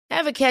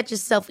Ever catch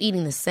yourself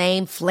eating the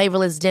same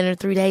flavorless dinner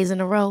 3 days in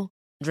a row?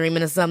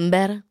 Dreaming of something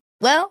better?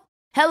 Well,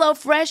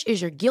 HelloFresh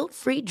is your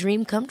guilt-free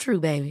dream come true,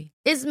 baby.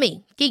 It's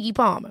me, Keke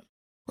Palmer.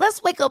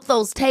 Let's wake up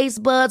those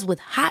taste buds with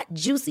hot,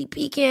 juicy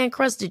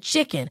pecan-crusted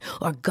chicken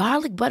or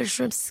garlic butter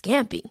shrimp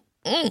scampi.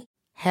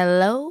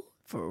 Hello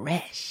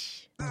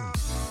Fresh.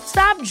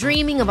 Stop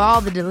dreaming of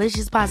all the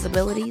delicious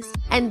possibilities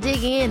and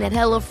dig in at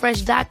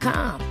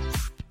HelloFresh.com.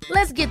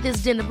 Let's get this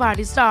dinner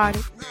party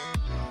started.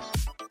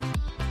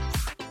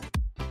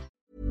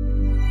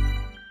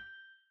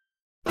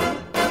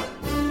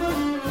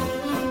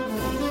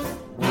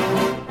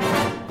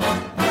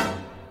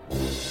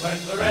 When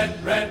the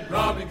red, red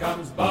robin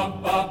comes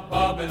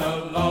bobbing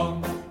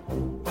along,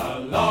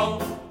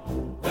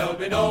 along, there'll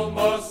be no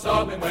more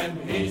sobbing when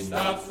he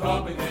stops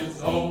throbbing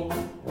his old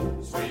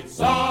sweet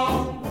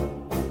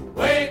song.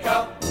 Wake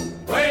up,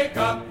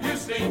 you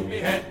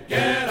sleepyhead,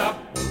 get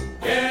up,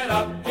 get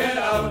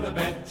out of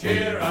bed,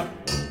 cheer up,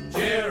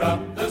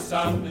 the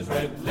sun is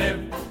red,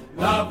 live,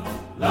 love,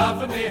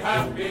 laugh and be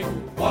happy.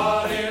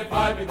 What if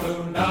I be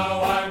blue?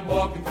 Now I'm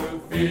walking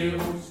through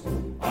fields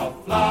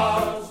of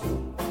flowers.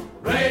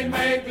 Rain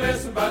may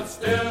glisten, but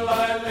still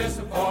I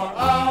listen for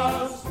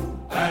hours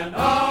and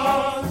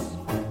hours.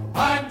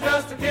 I'm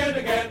just a kid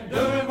again,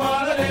 doing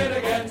what I did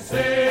again,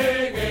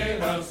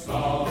 singing a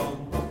song.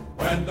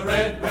 When the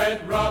red,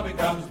 red robin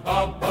comes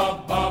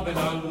bobbing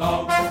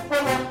along.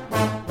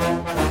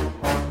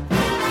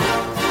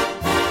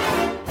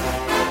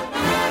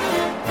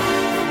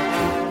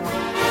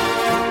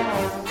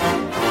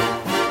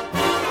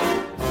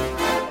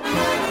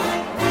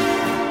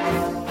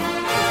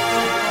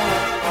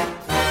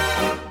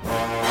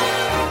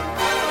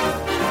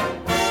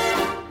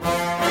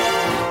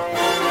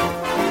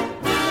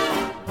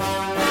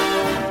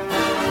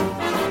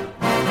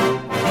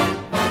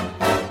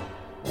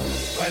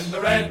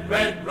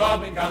 Red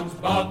robin comes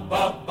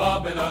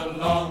bobbing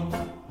along,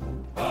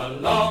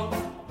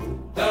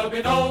 along. There'll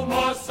be no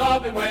more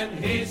sobbing when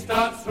he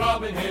starts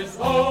throbbing his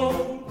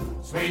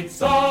own sweet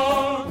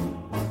song.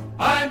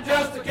 I'm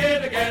just a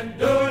kid again,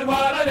 doing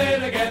what I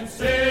did again,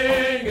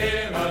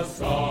 singing a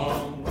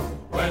song.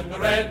 When the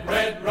red,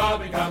 red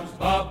robin comes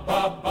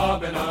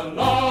bobbing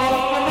along.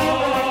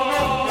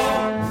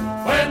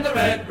 When the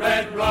red,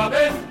 red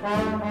robin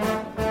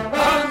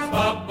comes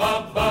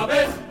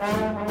bobbing.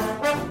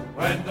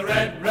 When the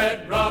red,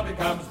 red robin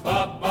comes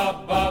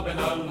bobbing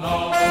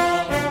along.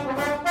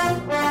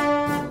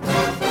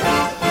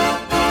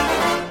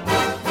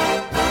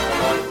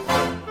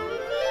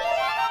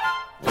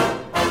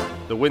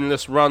 The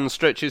winless run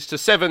stretches to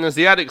 7 as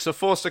the Addicks are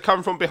forced to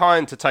come from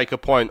behind to take a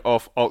point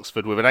off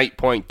Oxford with an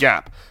 8-point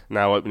gap,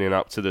 now opening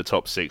up to the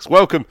top 6.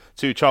 Welcome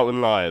to Charlton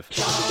Live.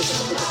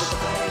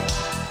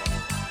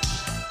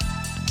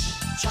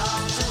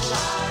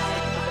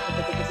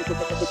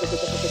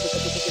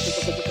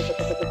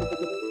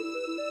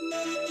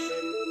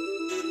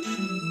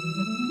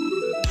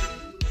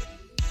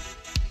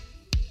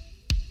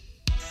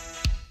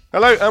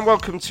 Hello and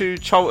welcome to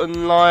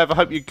Charlton Live. I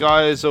hope you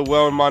guys are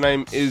well. My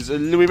name is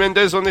Louis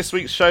Mendes. On this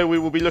week's show we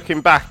will be looking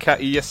back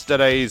at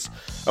yesterday's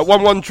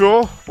 1-1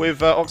 draw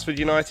with Oxford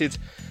United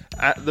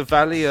at the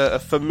Valley, a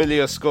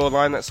familiar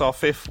scoreline. That's our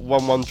 5th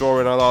 1-1 draw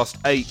in our last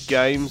 8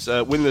 games.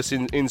 Winless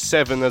in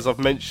 7, as I've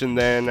mentioned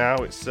there now.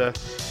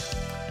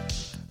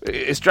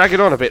 It's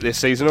dragging on a bit this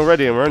season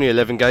already and we're only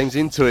 11 games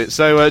into it.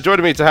 So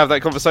joining me to have that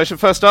conversation,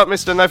 first up,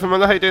 Mr. Nathan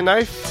Muller. How you doing,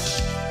 Nate?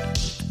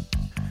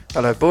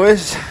 Hello,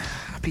 boys.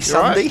 Happy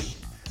Sunday. Right?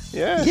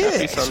 Yeah, happy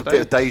it's Sunday. A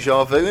bit of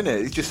deja vu, isn't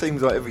it? It just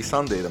seems like every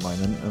Sunday at the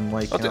moment. And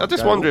I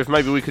just wonder if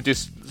maybe we could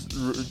just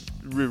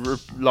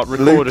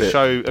record a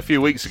show a few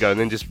weeks ago and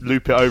then just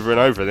loop it over and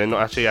over, and then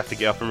not actually have to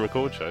get up and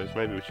record shows.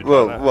 Maybe we should.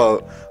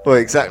 Well,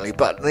 exactly.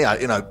 But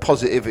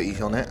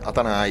positivity on it. I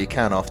don't know how you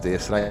can after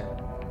yesterday.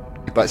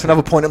 But it's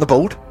another point on the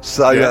board,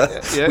 so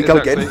we go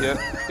again.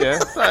 Yeah.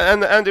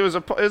 And it was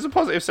a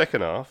positive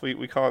second half.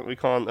 We can't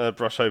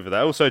brush over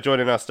that. Also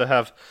joining us to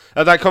have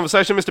that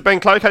conversation, Mr. Ben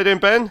Cloak. How you doing,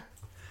 Ben?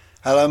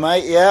 Hello,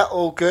 mate. Yeah,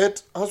 all good.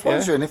 I was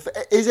wondering if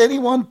is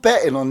anyone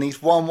betting on these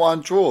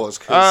 1-1 draws?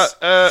 Because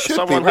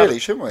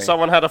shouldn't we?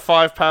 Someone had a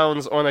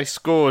 £5 on a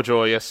score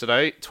draw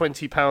yesterday.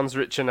 £20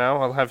 richer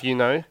now, I'll have you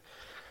know.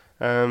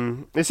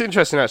 It's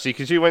interesting actually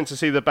because you went to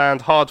see the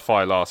band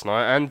Hardfire last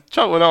night, and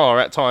Charlton are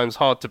at times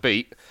hard to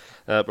beat.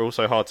 But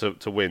also hard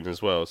to win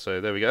as well.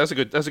 So there we go.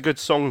 That's a good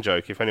song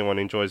joke if anyone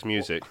enjoys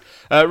music.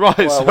 Right.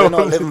 Well, so we're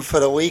not living for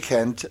the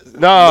weekend.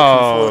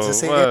 No. Looking forward to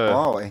seeing it,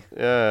 are we?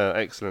 Yeah,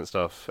 excellent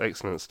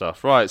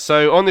stuff. Right.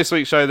 So on this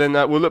week's show, then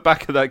we'll look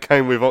back at that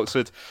game with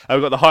Oxford. We've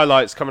got the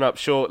highlights coming up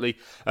shortly.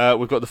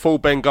 We've got the full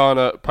Ben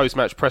Garner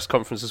post-match press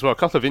conference as well. A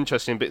couple of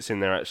interesting bits in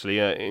there actually,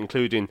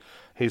 including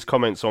his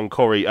comments on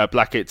Corey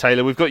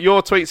Blackett-Taylor. We've got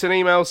your tweets and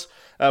emails.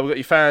 We've got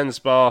your fans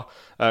bar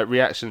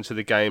reaction to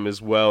the game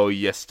as well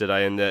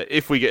yesterday. And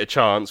if we get a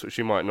chance, which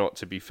we might not,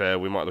 to be fair,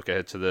 we might look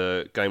ahead to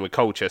the game with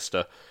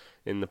Colchester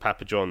in the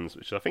Papa John's,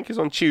 which I think is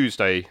on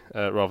Tuesday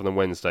rather than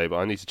Wednesday. But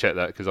I need to check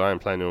that because I am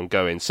planning on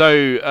going.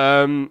 So,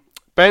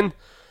 Ben,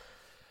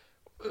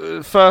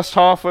 first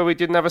half where we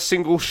didn't have a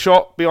single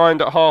shot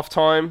behind at half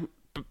time.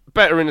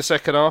 Better in the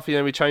second half.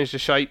 We changed the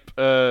shape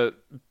for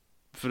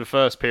the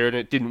first period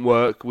and it didn't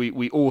work.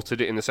 We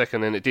altered it in the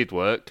second and it did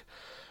work.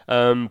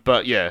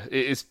 But yeah,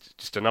 it is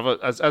just another,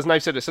 as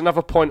Nave said, it's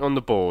another point on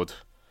the board.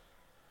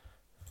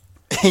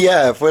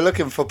 Yeah, if we're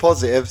looking for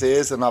positives, it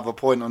is another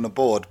point on the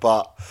board.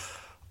 But,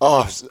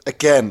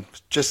 again,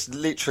 just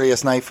literally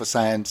as Nave was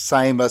saying,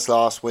 same as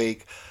last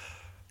week,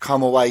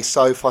 come away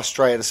so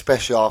frustrated,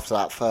 especially after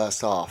that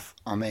first half.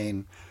 I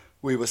mean,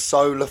 we were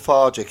so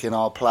lethargic in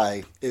our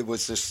play. It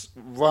was just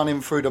running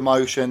through the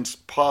motions,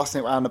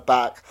 passing it around the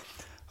back.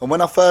 And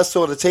when I first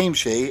saw the team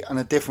sheet and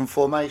a different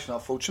formation, I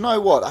thought, you know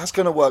what, that's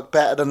going to work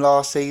better than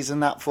last season,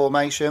 that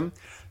formation,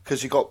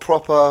 because you've got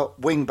proper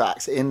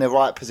wing-backs in the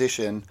right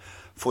position.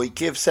 If we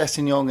give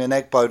Sessegnon and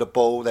Egbo the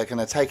ball, they're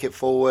going to take it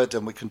forward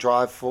and we can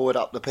drive forward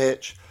up the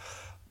pitch.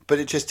 But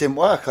it just didn't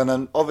work. And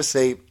then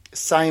obviously,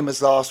 same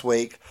as last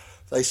week,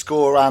 they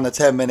score around the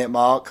 10-minute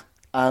mark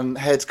and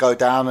heads go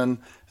down and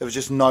there was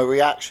just no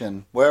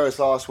reaction. Whereas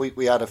last week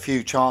we had a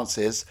few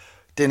chances,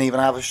 didn't even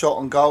have a shot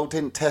on goal,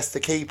 didn't test the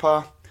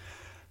keeper.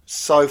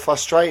 So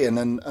frustrating.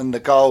 And the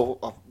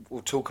goal,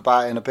 we'll talk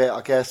about it in a bit,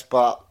 I guess,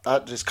 but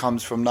that just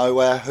comes from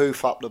nowhere.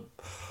 Hoof up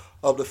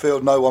the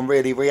field, no one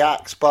really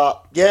reacts.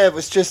 But yeah, it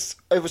was just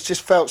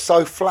felt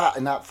so flat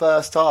in that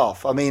first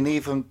half. I mean,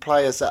 even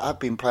players that have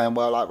been playing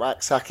well, like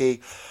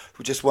Rak-Sakyi,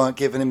 we just weren't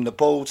giving him the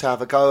ball to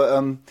have a go at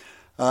him.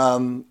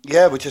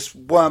 We just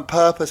weren't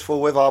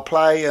purposeful with our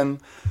play. And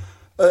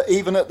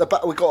even at the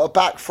back, we got a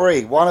back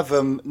three. One of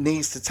them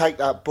needs to take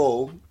that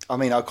ball. I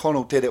mean,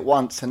 O'Connell did it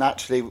once and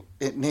actually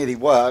it nearly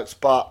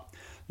worked, but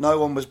no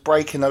one was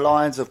breaking the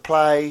lines of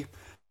play.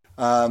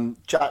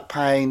 Jack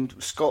Payne,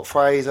 Scott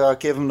Fraser,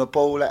 give them the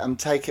ball, let them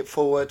take it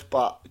forward,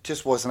 but it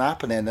just wasn't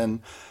happening.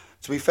 And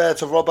to be fair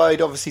to Robbo,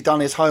 he'd obviously done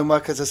his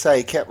homework, as I say.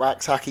 He kept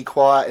Rak-Sakyi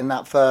quiet in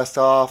that first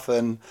half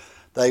and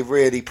they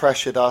really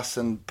pressured us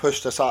and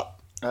pushed us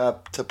up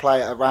to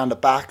play it around the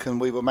back,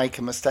 and we were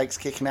making mistakes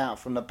kicking out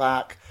from the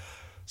back.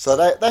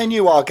 So they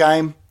knew our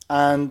game,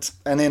 and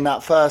in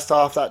that first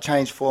half, that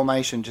change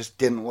formation just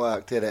didn't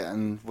work, did it?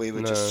 And we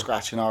were just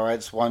scratching our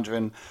heads,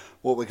 wondering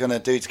what we're going to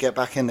do to get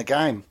back in the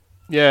game.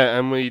 Yeah,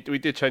 and we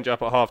did change it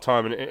up at half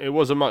time, and it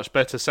was a much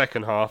better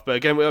second half. But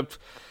again,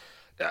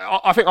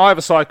 I think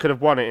either side could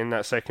have won it in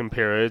that second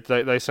period.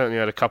 They certainly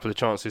had a couple of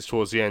chances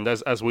towards the end,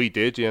 as we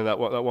did. That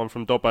one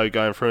from Dobbo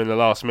going through in the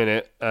last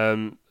minute.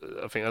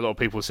 I think a lot of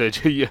people said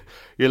you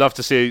love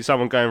to see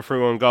someone going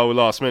through on goal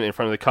last minute in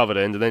front of the covered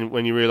end, and then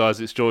when you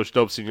realise it's George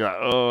Dobson, you're like,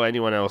 oh,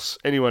 anyone else.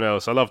 I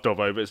love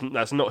Dobbo, but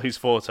that's not his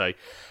forte.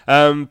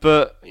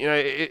 But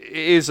it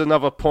is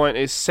another point.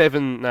 It's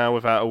 7 now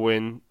without a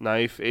win.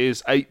 Nath, it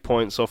is 8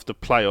 points off the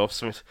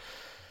playoffs.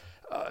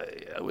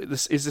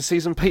 Is the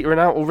season petering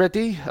out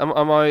already?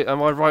 Am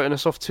I writing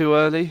us off too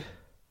early?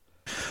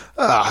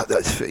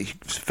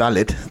 It's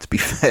valid, to be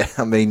fair.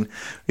 I mean,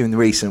 in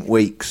recent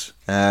weeks.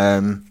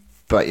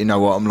 But you know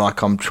what?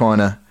 I'm trying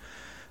to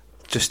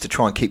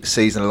try and keep the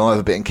season alive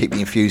a bit and keep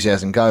the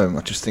enthusiasm going.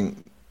 I just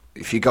think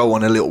if you go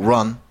on a little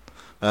run,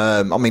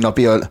 I'd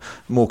be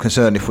more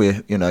concerned if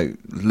we're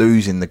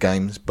losing the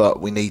games,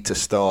 but we need to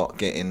start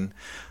getting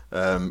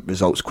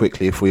results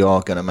quickly if we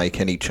are going to make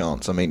any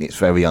chance. I mean, it's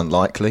very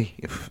unlikely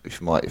if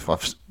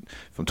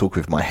I'm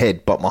talking with my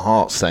head, but my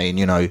heart's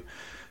saying, a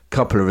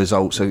couple of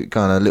results,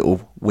 going a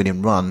little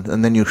winning run,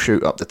 and then you'll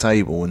shoot up the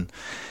table. And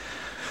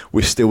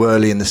we're still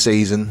early in the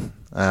season.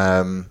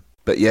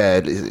 But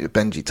yeah,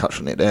 Benji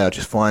touched on it there. I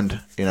just find,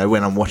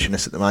 when I'm watching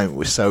this at the moment,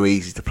 we're so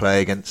easy to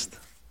play against.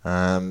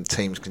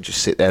 Teams can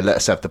just sit there, let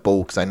us have the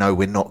ball because they know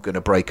we're not going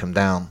to break them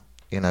down,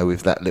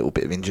 with that little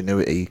bit of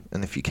ingenuity.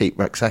 And if you keep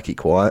Rak-Sakyi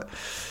quiet,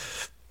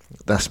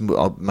 that's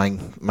our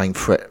main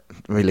threat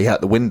really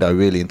out the window,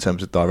 really, in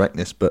terms of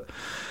directness. But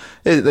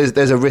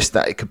there's a risk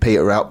that it could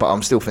peter out, but I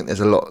still think there's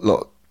a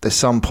lot. There's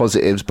some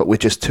positives, but we're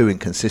just too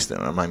inconsistent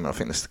at the moment. I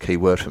think that's the key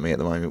word for me at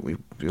the moment.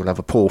 We'll have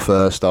a poor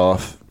first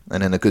half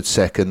and then a good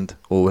second,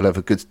 or we'll have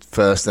a good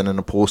first and then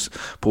a poor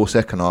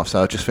second half.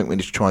 So I just think we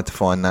need to try to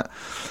find that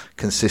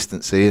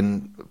consistency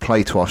and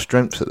play to our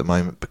strengths at the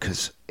moment,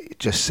 because it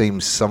just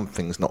seems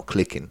something's not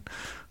clicking.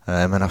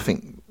 And I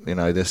think,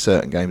 there's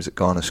certain games that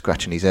Garner's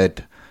scratching his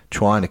head,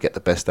 trying to get the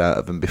best out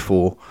of them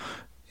before,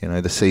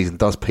 the season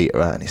does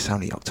peter out, and it's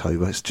only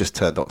October. It's just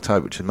turned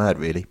October, which is mad,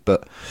 really.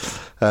 But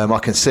I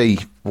can see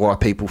why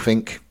people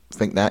think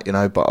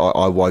that, but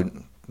I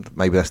won't.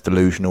 Maybe that's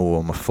delusional, or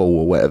I'm a fool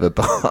or whatever,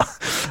 but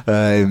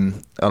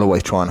I'll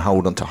always try and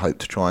hold on to hope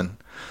to try and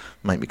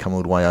make me come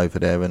all the way over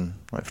there and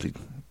hopefully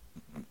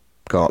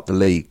go up the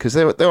league. Because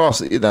there are,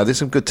 there's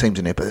some good teams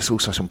in here, but there's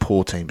also some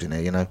poor teams in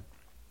here,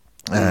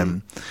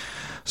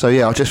 So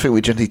yeah, I just think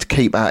we just need to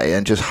keep at it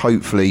and just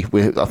hopefully.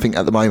 I think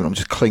at the moment I'm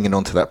just clinging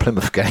on to that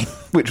Plymouth game,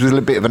 which was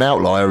a bit of an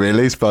outlier,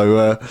 really.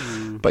 So,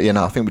 but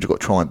I think we've just got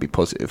to try and be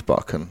positive.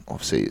 But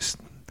obviously it's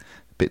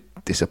a bit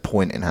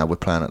disappointing how we're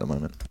playing at the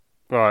moment.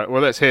 Right,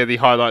 well, let's hear the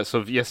highlights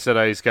of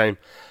yesterday's game.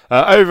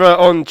 Over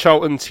on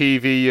Charlton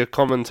TV, your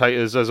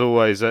commentators, as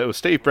always, it was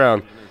Steve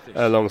Brown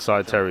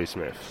alongside Terry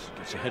Smith.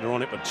 Gets a header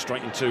on it, but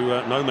straight into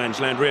no man's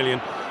land, really,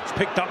 and it's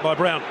picked up by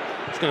Brown.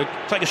 He's going to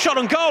take a shot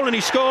on goal, and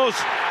he scores.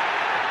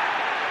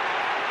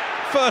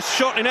 First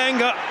shot in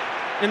anger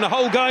in the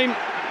whole game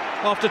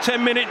after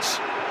 10 minutes,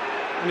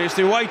 and it's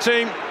the away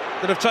team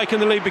that have taken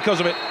the lead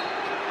because of it.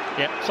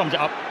 Yeah, sums it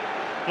up.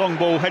 Long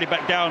ball, headed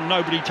back down,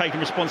 nobody taking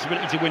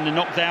responsibility to win the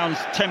knockdowns.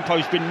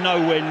 Tempo's been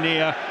nowhere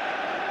near.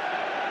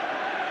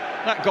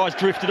 That guy's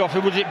drifted off,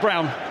 was it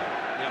Brown?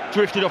 Yeah.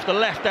 Drifted off the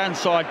left-hand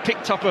side,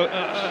 picked up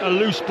a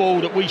loose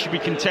ball that we should be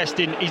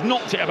contesting. He's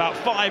knocked it about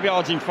 5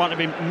 yards in front of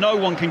him. No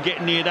one can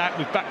get near that.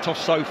 We've backed off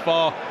so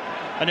far.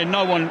 And then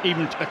no one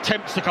even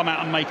attempts to come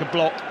out and make a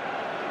block.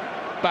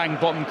 Bang,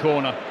 bottom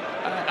corner.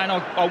 And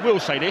I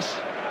will say this.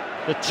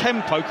 The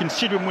tempo,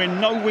 considering we're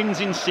no wins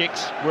in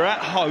 6, we're at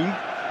home,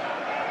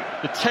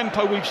 the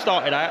tempo we've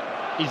started at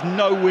is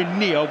nowhere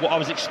near what I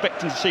was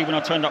expecting to see when I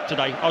turned up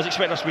today. I was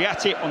expecting us to be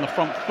at it on the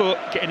front foot,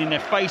 getting in their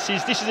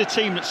faces. This is a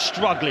team that's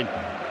struggling.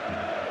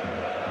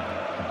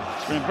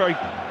 It's been a very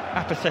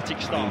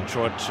apathetic start.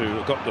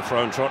 Got the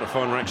throw and tried to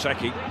find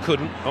Rak-Sakyi.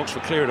 Couldn't.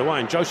 Oxford clear it away,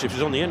 and Joseph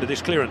is on the end of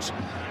this clearance.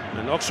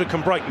 And Oxford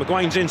can break.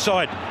 McGuane's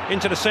inside,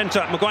 into the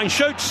centre. McGuane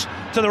shoots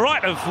to the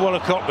right of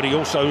Wollacott, but he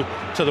also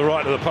to the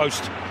right of the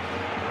post.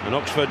 And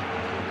Oxford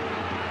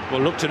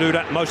will look to do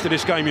that most of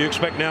this game, you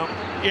expect now.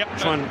 Yep.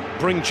 Try and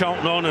bring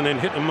Charlton on and then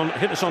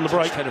hit us on the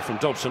break. Header from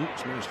Dobson.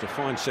 He's managed to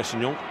find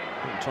Sessegnon.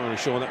 Not entirely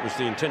sure that was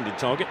the intended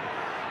target.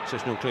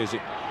 Sessegnon clears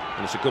it,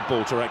 and it's a good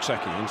ball to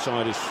Rak-Sakyi.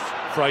 Inside is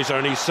Fraser,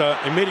 and he's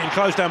immediately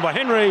closed down by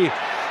Henry.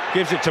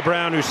 Gives it to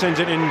Brown, who sends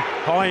it in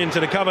high into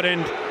the covered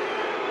end.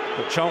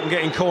 But Charlton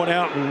getting caught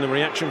out, and the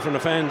reaction from the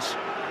fans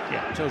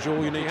tells you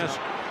all you need. He has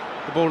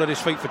the ball at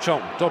his feet for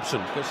Charlton.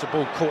 Dobson gets the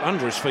ball caught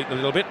under his feet a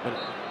little bit, but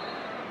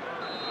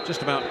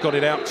just about got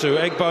it out to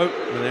Egbo,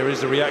 and there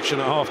is the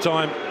reaction at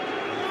half-time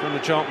from the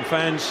Charlton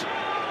fans.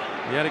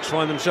 The Addicts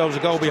find themselves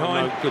a goal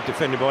behind. No good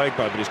defended by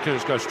Egbo, but his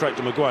clearance goes straight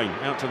to McGuane.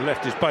 Out to the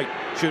left is Bate,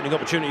 shooting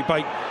opportunity.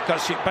 Bate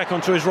cuts it back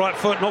onto his right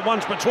foot, not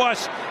once but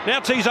twice.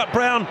 Now tees up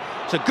Brown.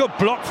 It's a good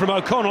block from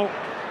O'Connell,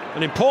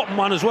 an important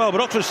one as well,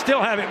 but Oxford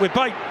still have it with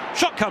Bate.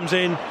 Shot comes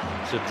in.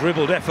 It's a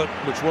dribbled effort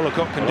which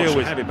Wollacott can deal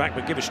with. Have it back,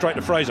 but give it straight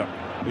to Fraser,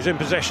 who's in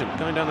possession,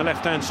 going down the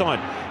left-hand side.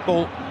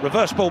 Ball,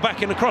 reverse ball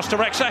back in across to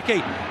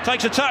Rak-Sakyi.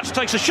 Takes a touch,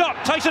 takes a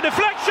shot, takes a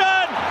deflection.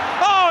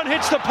 Oh, and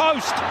hits the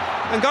post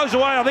and goes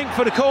away, I think,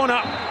 for the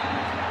corner.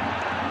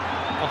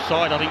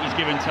 Offside, I think he's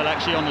given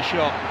Talaxi on the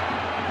shot.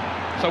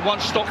 So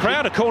once stopped.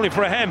 Crowd are calling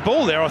for a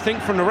handball there, I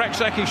think, from the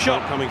Rak-Sakyi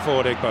shot. Coming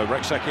forward, Egbo.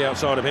 Rak-Sakyi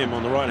outside of him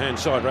on the right-hand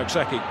side.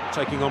 Rak-Sakyi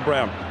taking on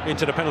Brown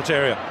into the penalty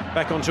area.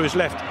 Back onto his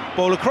left.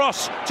 Ball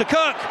across to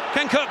Kirk.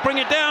 Can Kirk bring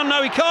it down?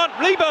 No, he can't.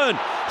 Leeburn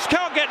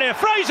can't get there.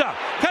 Fraser,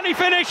 can he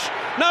finish?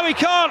 No, he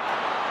can't.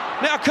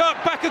 Now Kirk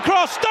back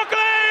across.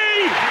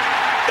 Stockley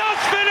does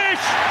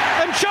finish,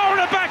 and Charlton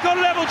are back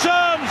on level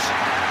terms.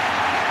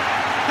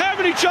 How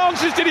many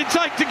chances did it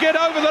take to get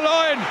over the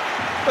line?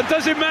 But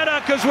does it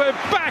matter, because we're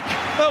back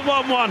at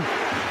 1-1.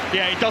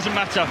 Yeah, it doesn't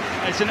matter.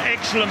 It's an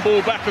excellent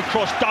ball back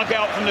across, dug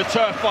out from the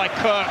turf by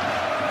Kirk.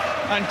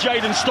 And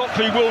Jayden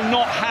Stockley will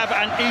not have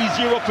an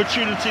easier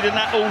opportunity than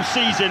that all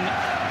season.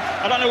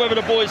 I don't know whether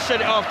the boys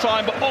said it half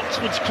time, but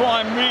Oxford's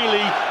crime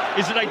really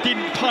is that they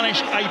didn't punish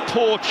a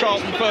poor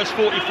Charlton first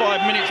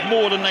 45 minutes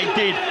more than they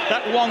did.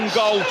 That one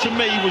goal, to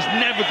me, was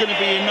never going to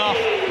be enough.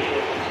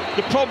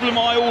 The problem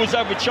I always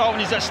have with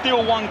Charlton is there's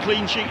still one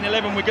clean sheet in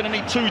 11. We're going to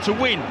need 2 to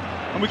win.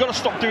 And we've got to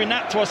stop doing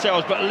that to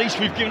ourselves, but at least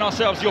we've given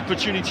ourselves the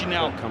opportunity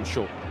now. Comes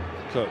short.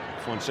 Kirk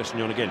finds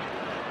Sessegnon again.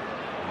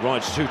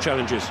 Rides 2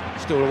 challenges.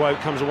 Still away,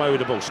 comes away with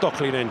the ball.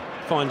 Stockley then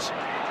finds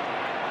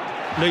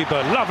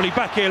Leeburn. Lovely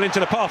back heel into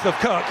the path of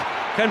Kirk.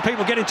 Can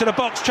people get into the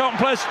box? Charlton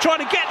players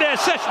trying to get there.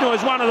 Sessegnon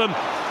is one of them.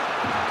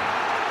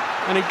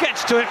 And he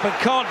gets to it but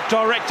can't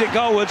direct it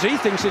goalwards. He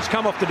thinks it's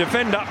come off the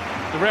defender.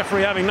 The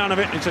referee having none of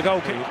it. It's a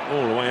goal kick.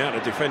 All the way out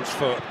of defence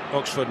for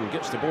Oxford, and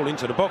gets the ball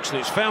into the box, and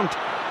it's found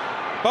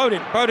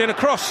Bodin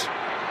across.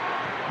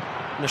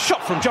 And the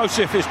shot from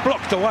Joseph is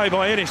blocked away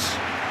by Innes.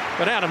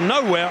 But out of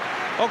nowhere,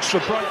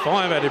 Oxford break.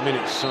 5 added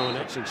minutes. So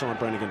next inside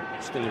Brannigan,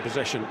 still in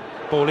possession.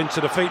 Ball into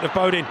the feet of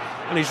Bodin,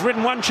 and he's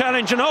ridden one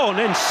challenge and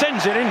then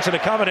sends it into the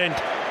covered end.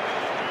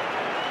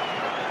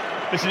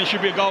 Listen, it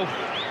should be a goal.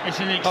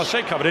 I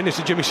said covered in. This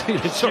is Jimmy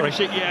Seedon. Sorry.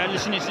 Yeah,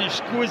 listen, it's an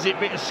exquisite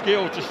bit of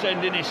skill to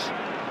send Innes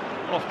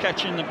off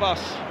catching the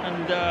bus,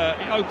 and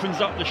it opens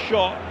up the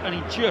shot, and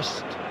he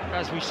just,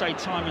 as we say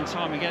time and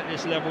time again at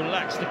this level,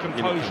 lacks the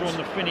composure on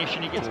the finish,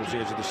 and he gets towards the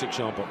edge of the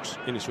 6-yard box.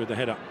 Innes with the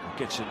header,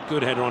 gets a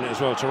good header on it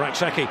as well to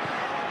Rak-Sakyi.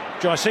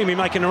 Jaisimi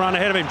making a run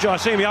ahead of him.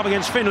 Jaisimi up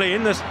against Finley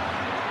in the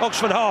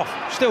Oxford half.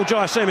 Still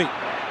Jaisimi.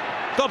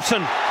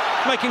 Dobson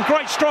making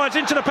great strides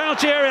into the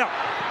penalty area.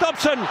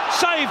 Dobson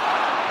saved.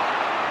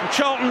 And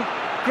Charlton,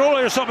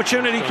 glorious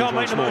opportunity, Jones can't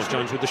make the most.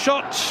 Jones with the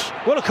shot.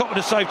 Wollacott with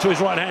a save to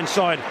his right-hand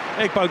side.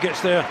 Egbo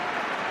gets there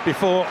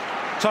before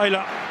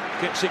Taylor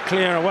gets it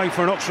clear away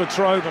for an Oxford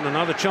throw, but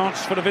another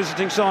chance for the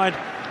visiting side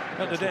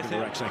at the death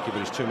here. Aksaki,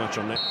 but it's too much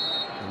on that.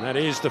 And that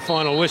is the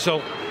final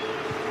whistle.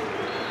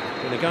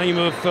 In a game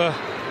of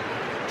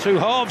two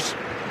halves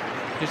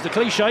is the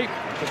cliche,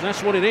 but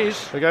that's what it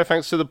is. There we go.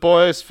 Thanks to the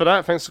boys for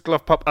that. Thanks to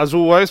Glove Pup, as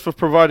always, for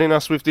providing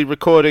us with the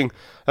recording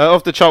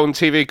of the Charlton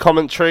TV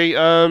commentary.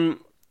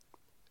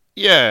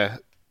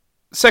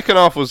 Second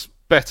half was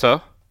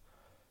better.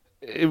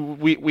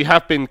 We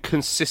have been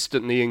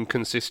consistently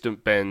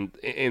inconsistent, Ben,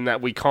 in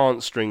that we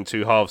can't string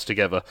two halves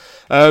together.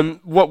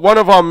 One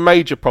of our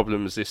major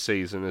problems this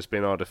season has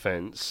been our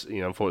defence.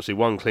 Unfortunately,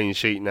 one clean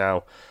sheet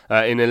now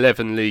in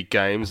 11 league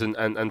games,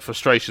 and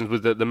frustrations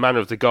with the manner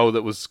of the goal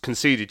that was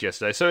conceded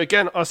yesterday. So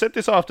again, I said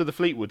this after the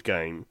Fleetwood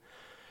game,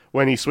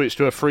 when he switched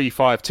to a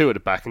 3-5-2 at the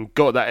back and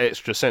got that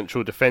extra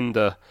central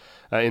defender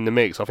in the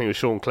mix. I think it was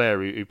Sean Clare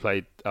who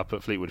played up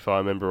at Fleetwood, if I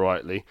remember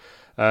rightly.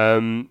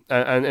 And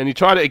he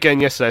tried it again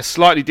yesterday, a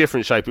slightly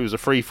different shape. It was a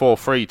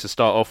 3-4-3 to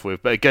start off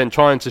with, but again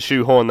trying to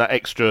shoehorn that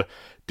extra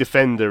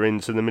defender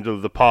into the middle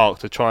of the park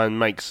to try and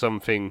make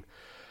something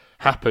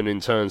happen in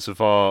terms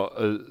of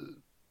our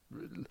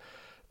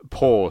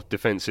poor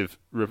defensive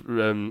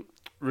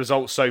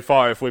results so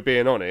far, if we're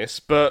being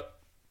honest. But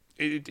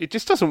it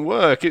just doesn't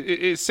work.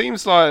 It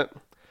seems like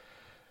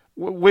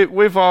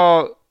with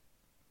our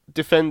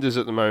defenders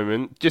at the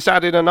moment, just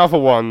adding another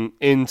one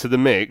into the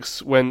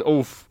mix when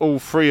all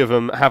three of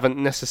them haven't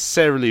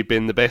necessarily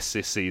been the best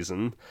this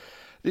season.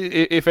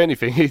 If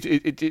anything,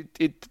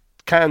 it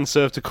can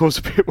serve to cause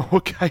a bit more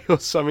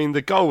chaos. I mean,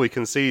 the goal we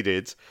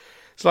conceded,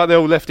 it's like they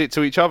all left it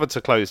to each other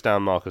to close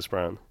down Marcus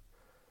Brown.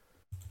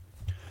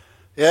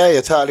 Yeah,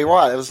 you're totally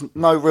right. There was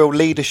no real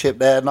leadership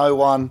there. No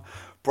one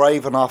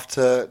brave enough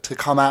to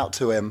come out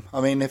to him.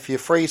 I mean, if you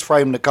freeze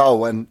frame the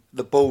goal and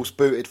the ball's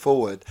booted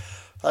forward,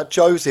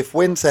 Joseph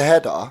wins a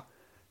header,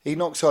 he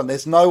knocks on,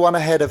 there's no one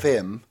ahead of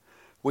him.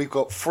 We've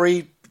got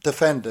three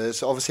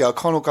defenders. Obviously,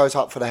 O'Connell goes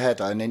up for the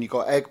header, and then you've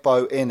got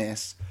Egbo,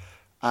 Innes,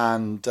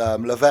 and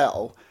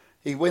Lavelle.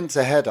 He wins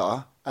a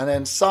header, and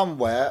then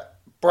somewhere,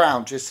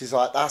 Brown just is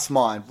like, that's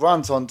mine,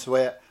 runs onto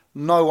it.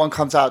 No one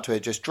comes out to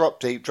it, just drop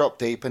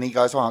deep, and he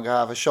goes, I'm going to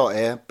have a shot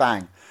here,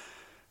 bang.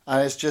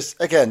 And it's just,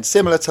 again,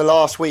 similar to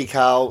last week,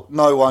 how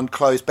no one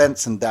closed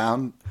Benson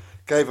down,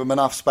 gave him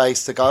enough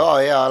space to go, oh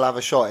yeah, I'll have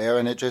a shot here,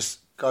 and it just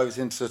goes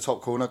into the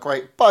top corner.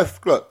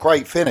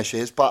 Great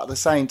finishes, but at the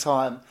same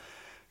time,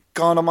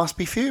 Garner must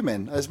be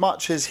fuming. As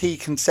much as he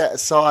can set a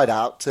side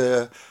out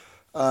to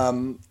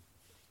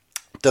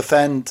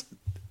defend,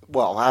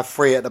 have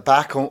three at the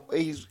back,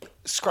 he's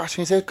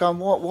scratching his head going,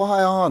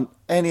 why aren't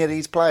any of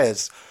these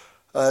players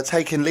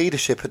taking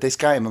leadership of this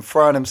game and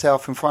throwing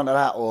himself in front of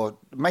that or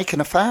making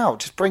a foul,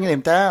 just bringing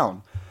him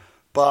down?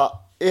 But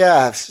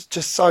yeah, it's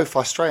just so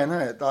frustrating,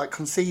 isn't it? Like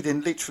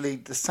conceding literally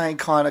the same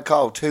kind of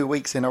goal 2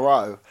 weeks in a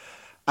row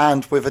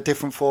and with a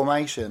different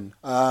formation.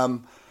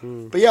 But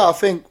yeah, I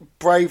think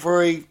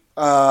bravery,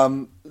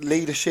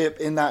 leadership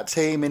in that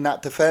team, in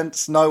that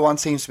defence, no one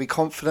seems to be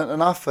confident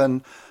enough,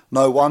 and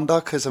no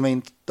wonder, because I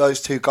mean,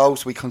 those two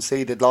goals we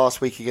conceded last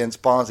week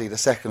against Barnsley, the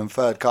second and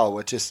third goal,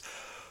 were just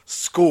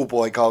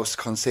schoolboy goals to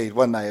concede,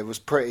 weren't they? It was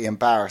pretty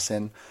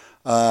embarrassing.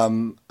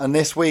 And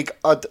this week,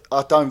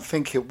 I don't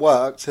think it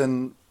worked,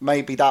 and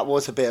maybe that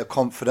was a bit of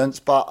confidence,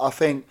 but I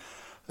think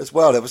as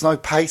well there was no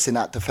pace in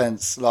that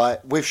defence.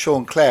 Like with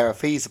Sean Clare,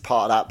 if he's a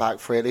part of that back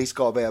three, at least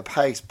got a bit of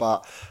pace.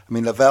 But I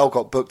mean, Lavelle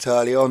got booked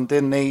early on,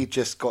 didn't he?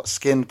 Just got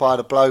skinned by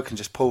the bloke and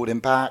just pulled him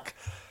back.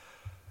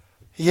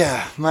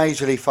 Yeah,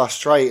 majorly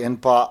frustrating.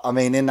 But I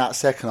mean, in that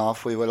second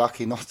half, we were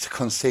lucky not to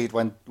concede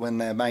when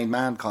their main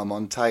man came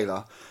on,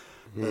 Taylor.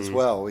 As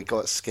well, we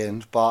got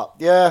skinned. But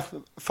yeah,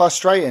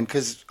 frustrating,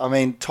 because I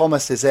mean,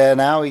 Thomas is there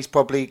now. He's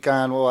probably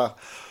going, well,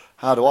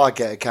 how do I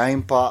get a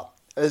game? But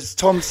as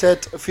Tom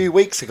said a few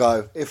weeks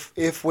ago,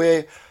 if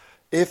we're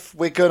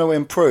going to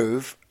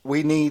improve,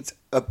 we need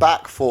a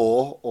back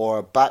four or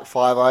a back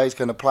five. He's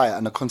going to play it,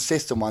 and a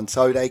consistent one,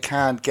 so they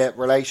can get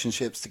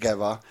relationships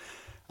together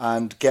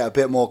and get a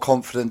bit more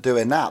confident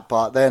doing that.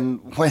 But then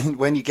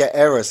when you get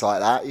errors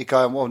like that, you're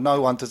going, well,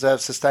 no one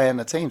deserves to stay in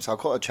the team, so I've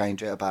got to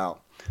change it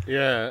about.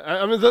 Yeah,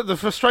 I mean, the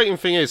frustrating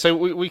thing is, so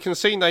we can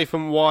see,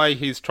 Nathan, why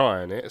he's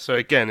trying it. So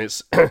again,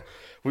 it's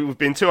we've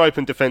been too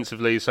open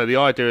defensively, so the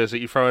idea is that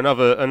you throw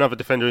another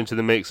defender into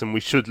the mix and we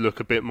should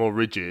look a bit more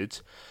rigid.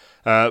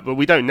 But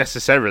we don't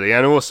necessarily,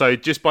 and also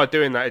just by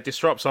doing that, it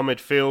disrupts our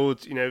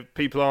midfield. You know,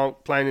 people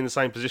aren't playing in the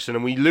same position,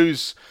 and we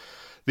lose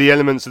the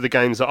elements of the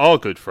games that are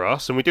good for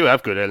us, and we do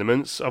have good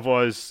elements.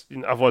 Otherwise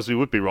we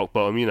would be rock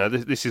bottom. You know,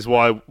 this is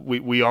why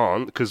we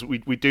aren't, because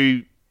we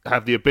do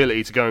have the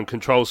ability to go and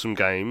control some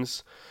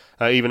games.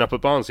 Even up at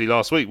Barnsley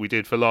last week, we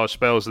did for large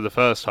spells of the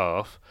first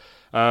half,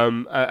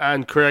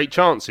 and create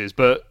chances.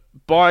 But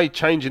by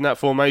changing that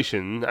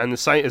formation and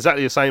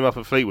exactly the same up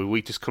at Fleetwood,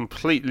 we just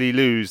completely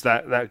lose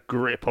that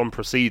grip on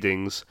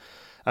proceedings,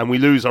 and we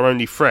lose our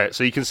only threat.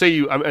 So you can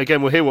see,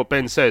 again, we'll hear what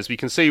Ben says. We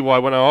can see why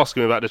when I ask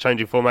him about the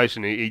changing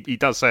formation, he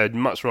does say I'd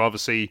much rather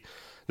see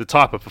the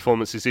type of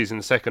performances he's in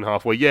the second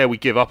half, where we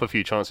give up a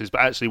few chances,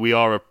 but actually we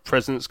are a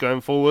presence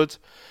going forward.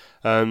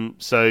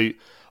 So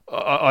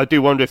I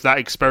do wonder if that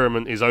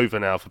experiment is over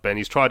now for Ben.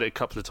 He's tried it a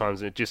couple of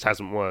times and it just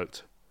hasn't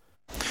worked.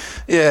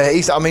 Yeah,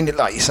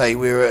 like you say,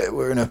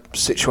 we're in a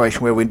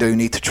situation where we do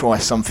need to try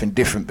something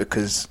different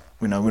because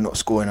we're not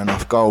scoring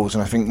enough goals.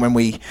 And I think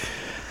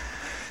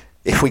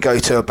if we go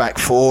to a back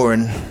four,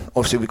 and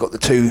obviously we've got the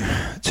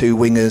two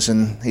wingers,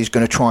 and he's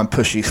going to try and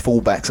push his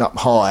fullbacks up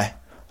high.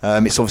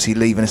 It's obviously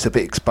leaving us a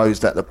bit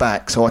exposed at the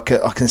back. So I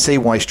can see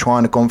why he's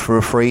trying to go for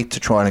a free to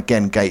try and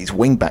again get his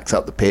wing backs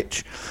up the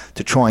pitch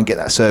to try and get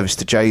that service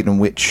to Jayden,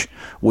 which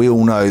we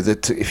all know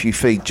that if you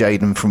feed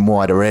Jayden from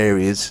wider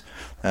areas,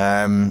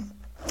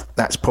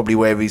 that's probably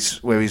where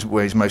he's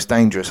most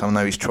dangerous. I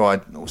know he's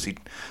tried obviously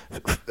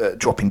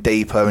dropping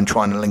deeper and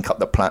trying to link up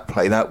the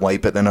play that way,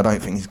 but then I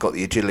don't think he's got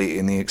the agility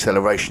and the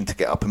acceleration to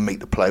get up and meet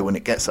the play when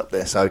it gets up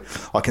there. So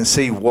I can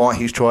see why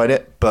he's tried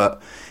it,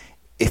 but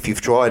if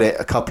you've tried it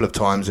a couple of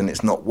times and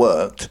it's not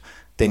worked,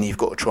 then you've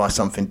got to try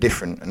something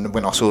different. And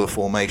when I saw the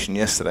formation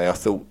yesterday, I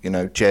thought,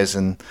 Jez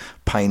and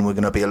Payne were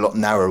going to be a lot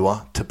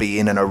narrower to be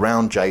in and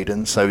around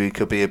Jayden, so he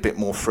could be a bit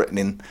more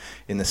threatening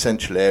in the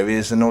central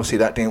areas. And obviously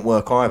that didn't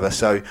work either.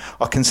 So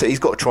I can see he's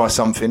got to try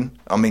something.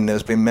 I mean,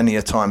 there's been many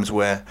a times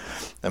where,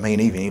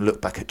 even you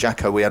look back at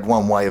Jacko, we had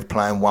one way of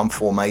playing, one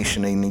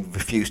formation, and he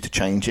refused to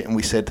change it. And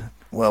we said,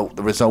 well,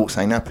 the results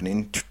ain't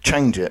happening,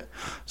 change it.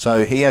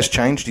 So he has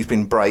changed, he's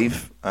been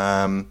brave,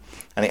 and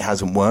it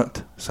hasn't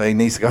worked. So he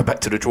needs to go back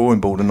to the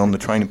drawing board and on the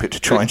training pitch to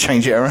try and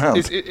change it around.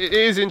 It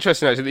is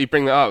interesting, actually, that you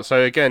bring that up.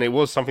 So again, it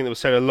was something that was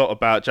said a lot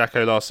about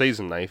Jacko last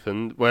season,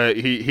 Nathan, where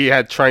he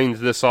had trained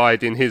the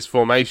side in his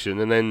formation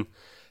and then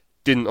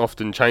didn't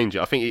often change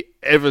it. I think he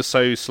ever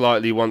so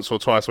slightly once or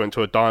twice went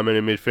to a diamond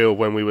in midfield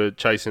when we were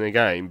chasing a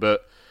game,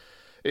 but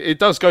it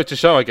does go to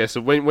show, I guess,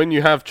 that when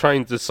you have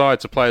trained the side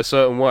to play a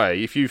certain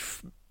way, if you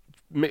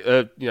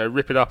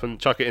rip it up and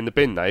chuck it in the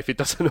bin, Nath, it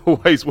doesn't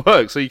always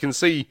work. So you can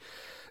see,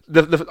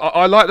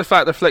 I like the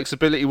fact that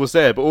flexibility was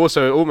there, but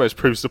also it almost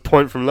proves the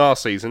point from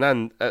last season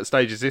and at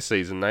stages this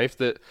season, Nath,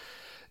 that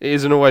it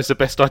isn't always the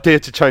best idea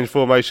to change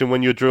formation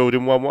when you're drilled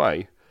in one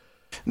way.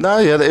 No,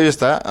 yeah, there is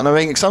that. And I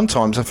mean,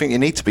 sometimes I think you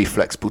need to be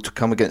flexible to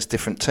come against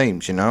different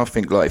teams, I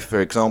think, like, for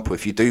example,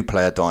 if you do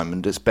play a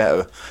diamond, it's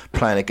better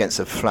playing against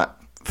a flat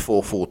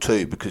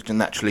 4-4-2 because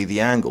naturally the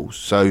angles.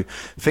 So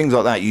things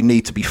like that, you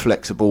need to be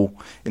flexible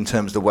in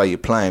terms of the way you're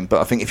playing.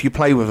 But I think if you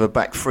play with a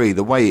back three,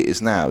 the way it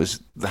is now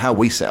is how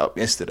we set up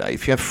yesterday.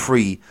 If you have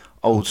three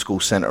old school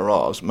centre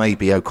halves,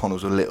 maybe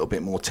O'Connell's a little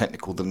bit more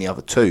technical than the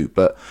other two.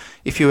 But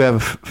if you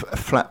have a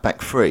flat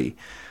back three,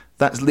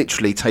 that's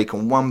literally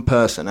taken one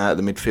person out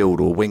of the midfield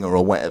or winger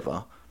or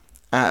whatever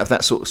out of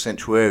that sort of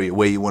central area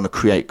where you want to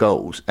create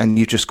goals, and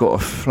you've just got a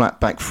flat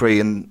back three,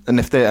 and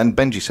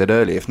Benji said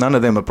earlier, if none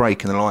of them are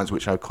breaking the lines,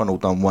 which O'Connell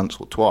done once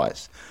or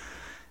twice,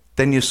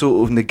 then you're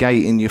sort of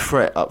negating your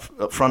threat up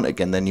front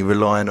again. Then you're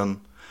relying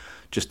on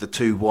just the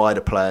two wider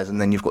players, and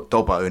then you've got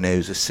Dobbo in there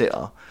who's a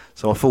sitter.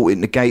 So I thought it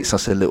negates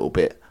us a little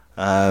bit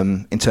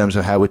in terms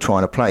of how we're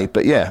trying to play.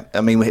 But yeah,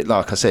 I mean,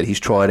 like I said, he's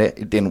tried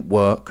it didn't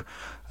work.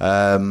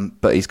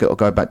 But he's got to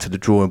go back to the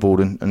drawing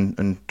board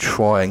and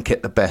try and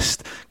get the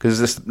best.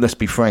 Because let's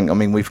be frank, I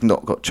mean, we've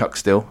not got Chuck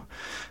still.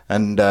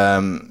 And,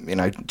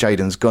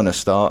 Jayden's going to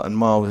start and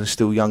Miles is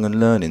still young and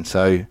learning.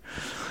 So,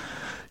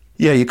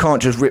 yeah, you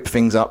can't just rip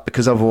things up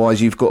because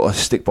otherwise you've got to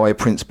stick by your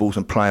principles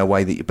and play a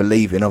way that you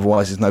believe in.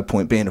 Otherwise, there's no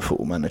point being a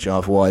football manager.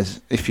 Otherwise,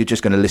 if you're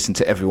just going to listen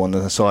to everyone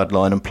on the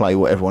sideline and play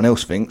what everyone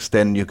else thinks,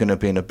 then you're going to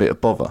be in a bit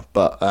of bother.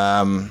 But...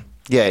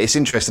 yeah, it's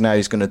interesting how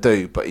he's going to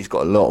do, but he's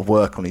got a lot of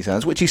work on his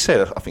hands, which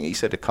I think he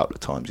said a couple of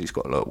times he's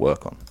got a lot of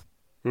work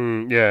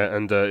on. Yeah,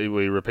 and he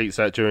repeats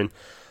that during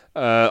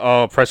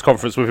our press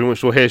conference with him,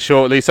 which we'll hear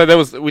shortly. So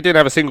we didn't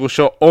have a single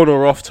shot on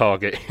or off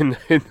target in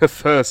the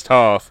first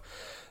half,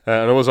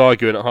 and I was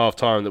arguing at half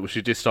time that we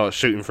should just start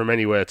shooting from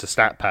anywhere to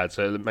stat pad,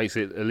 so it makes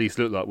it at least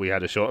look like we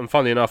had a shot. And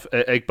funnily enough,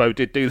 Egbo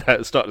did do that at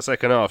the start of the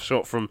second half,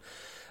 shot from...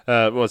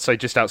 I'd say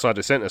just outside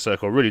the centre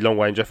circle, a really long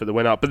range effort that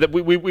went up. But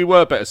we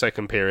were better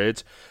second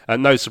period,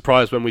 and no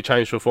surprise when we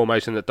changed to a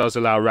formation that does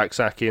allow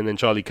Rak-Saki and then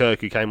Charlie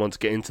Kirk, who came on to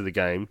get into the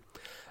game.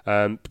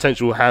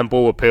 Potential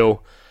handball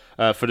appeal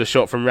for the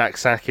shot from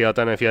Rak-Saki. I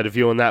don't know if you had a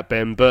view on that,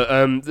 Ben,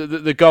 but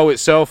the goal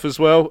itself as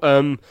well.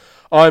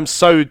 I'm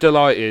so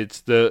delighted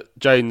that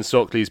Jayden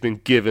Stockley's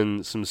been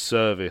given some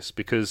service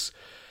because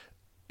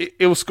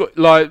it'll score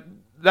like.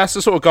 That's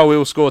the sort of goal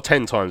he'll score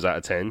 10 times out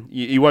of 10.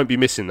 You won't be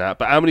missing that.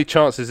 But how many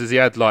chances has he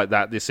had like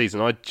that this season?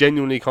 I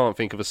genuinely can't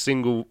think of a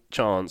single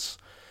chance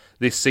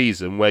this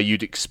season where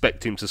you'd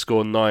expect him to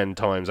score 9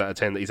 times out of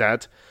 10 that he's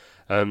had.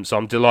 So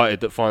I'm delighted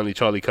that finally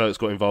Charlie Kirk's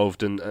got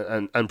involved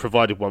and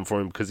provided one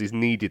for him because he's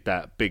needed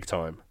that big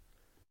time.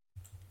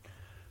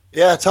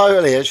 Yeah,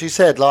 totally. As you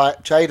said,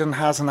 like Jayden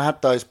hasn't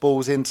had those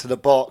balls into the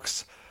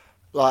box,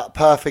 like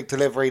perfect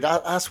delivery.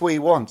 That's what he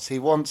wants. He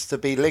wants to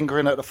be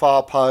lingering at the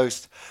far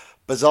post.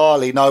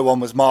 Bizarrely, no one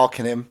was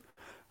marking him,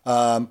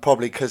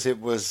 probably because it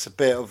was a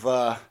bit of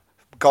a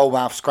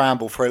goalmouth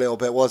scramble for a little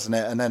bit, wasn't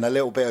it? And then a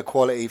little bit of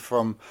quality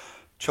from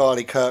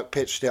Charlie Kirk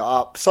pitched it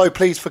up. So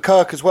pleased for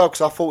Kirk as well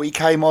because I thought he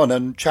came on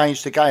and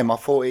changed the game. I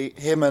thought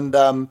him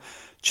and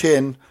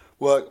Chin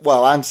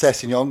and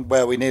Sessegnon,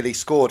 where we nearly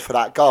scored for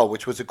that goal,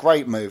 which was a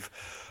great move.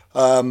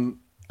 And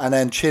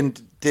then Chin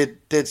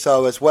did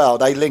so as well.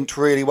 They linked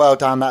really well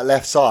down that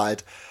left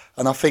side.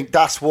 And I think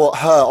that's what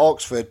hurt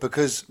Oxford,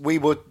 because we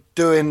were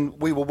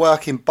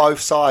working both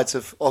sides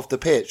of the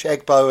pitch.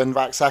 Egbo and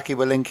Rak-Sakyi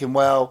were linking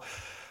well.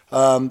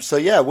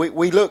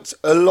 We looked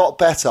a lot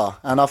better.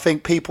 And I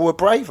think people were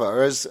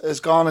braver, as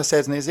Garner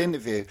said in his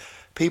interview.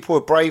 People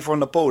were braver on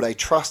the ball. They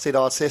trusted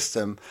our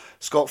system.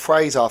 Scott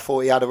Fraser, I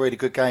thought he had a really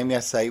good game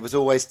yesterday. He was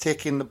always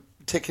ticking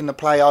the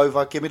play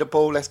over. Give me the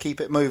ball. Let's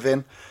keep it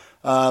moving.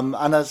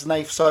 And as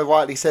Nath so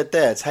rightly said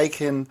there,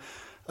 taking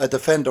a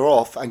defender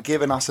off and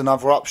giving us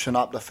another option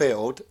up the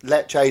field,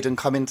 let Jayden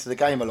come into the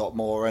game a lot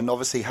more, and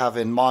obviously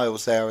having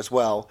Miles there as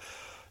well.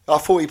 I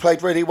thought he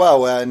played really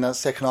well in the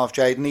second half,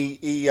 Jayden.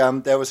 He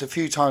there was a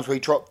few times where he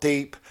dropped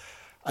deep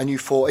and you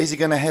thought, is he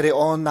going to head it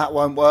on? That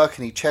won't work.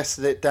 And he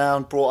chested it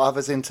down, brought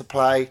others into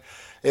play.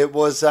 It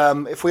was,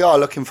 if we are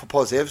looking for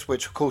positives,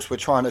 which of course we're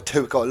trying to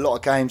do, we've got a lot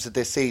of games of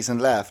this season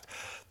left.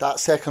 That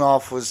second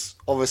half was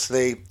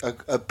obviously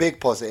a big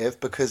positive,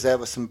 because there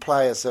were some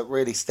players that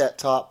really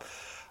stepped up.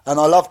 And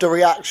I loved the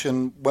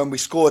reaction when we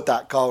scored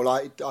that goal.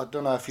 Like, I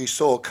don't know if you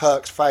saw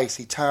Kirk's face.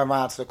 He turned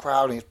around to the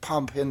crowd and he's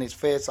pumping his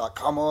fist, like,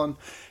 come on,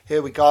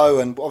 here we go.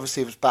 And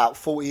obviously it was about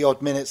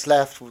 40-odd minutes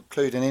left,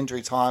 including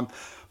injury time.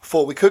 I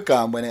thought we could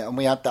go and win it. And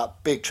we had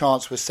that big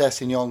chance with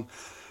Sessegnon.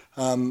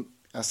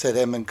 I said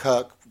him and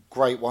Kirk,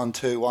 great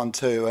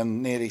 1-2,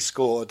 and nearly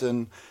scored.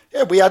 And,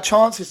 yeah, we had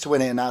chances to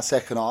win it in that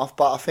second half.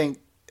 But I think,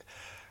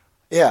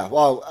 yeah,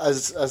 well,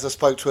 as I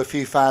spoke to a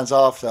few fans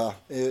after,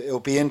 it'll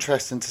be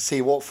interesting to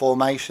see what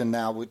formation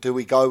now. Do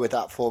we go with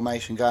that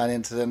formation going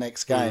into the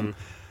next game?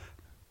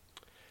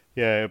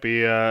 Yeah, it'll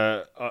be.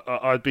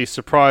 I'd be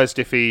surprised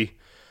if he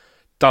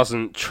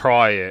doesn't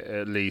try it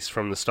at least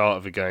from the start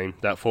of the game.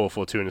 That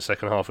 4-4-2 in the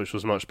second half, which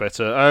was much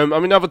better.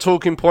 Other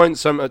talking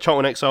points.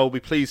 Charlton XL will be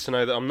pleased to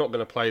know that I'm not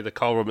going to play the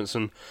Carl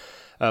Robinson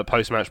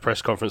post-match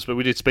press conference, but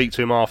we did speak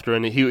to him after,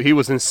 and he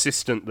was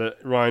insistent that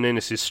Ryan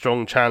Innes'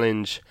 strong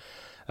challenge.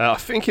 I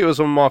think it was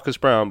on Marcus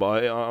Brown,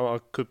 but I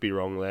could be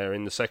wrong there.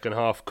 In the second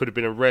half, could have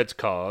been a red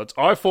card.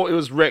 I thought it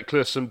was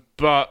reckless,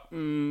 but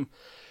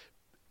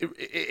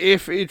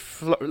if he'd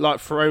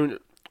thrown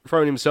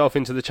himself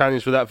into the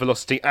challenge with that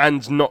velocity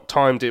and not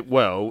timed it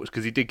well,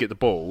 because he did get the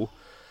ball,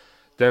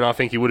 then I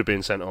think he would have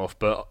been sent off.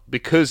 But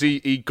because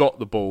he got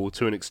the ball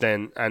to an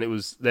extent, and it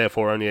was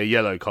therefore only a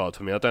yellow card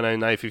for me. I don't know,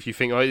 Nath, if you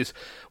think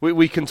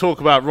we can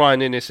talk about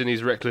Ryan Innes and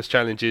his reckless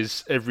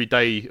challenges every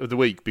day of the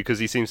week, because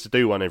he seems to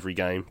do one every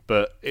game.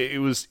 But it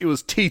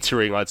was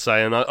teetering, I'd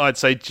say, and I'd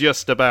say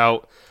just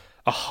about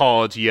a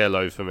hard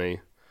yellow for me.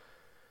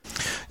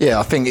 Yeah,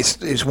 I think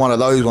it's one of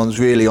those ones.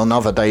 Really, on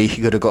another day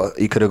he could have got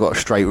a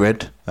straight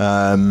red,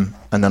 and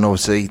then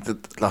obviously,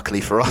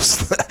 luckily for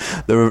us,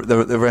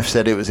 the ref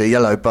said it was a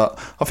yellow. But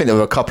I think there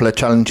were a couple of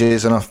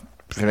challenges, and I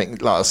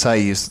think, like I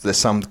say, there's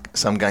some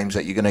games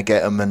that you're going to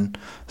get them, and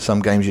some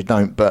games you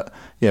don't. But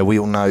yeah, we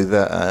all know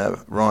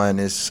that Ryan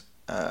is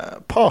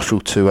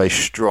partial to a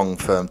strong,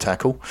 firm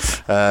tackle.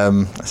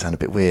 That sounded a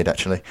bit weird,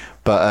 actually,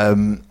 but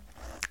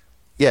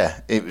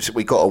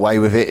we got away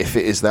with it if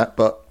it is that,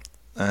 but.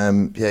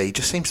 He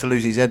just seems to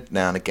lose his head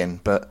now and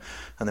again,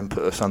 and then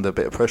put us under a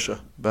bit of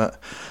pressure.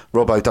 But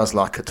Robbo does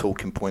like a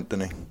talking point,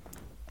 doesn't he?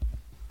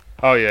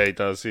 Oh yeah, he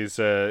does. He's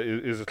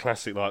a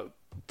classic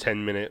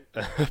 10-minute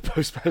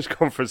post-match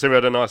conference. We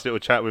had a nice little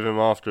chat with him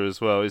after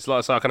as well. It's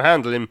like, so I can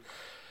handle him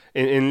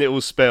in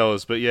little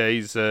spells, but yeah,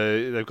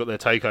 they've got their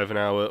takeover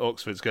now at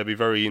Oxford. It's going to be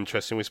very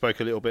interesting. We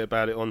spoke a little bit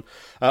about it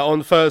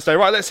on Thursday.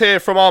 Right, let's hear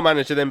from our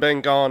manager then,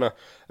 Ben Garner.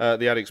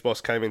 The Addicts boss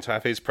came in to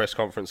have his press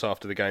conference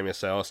after the game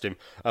yesterday. I asked him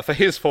for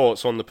his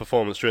thoughts on the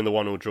performance during the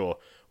 1-1 draw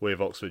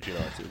with Oxford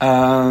United.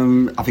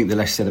 I think the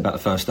less said about the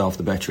first half,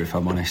 the better, if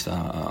I'm honest.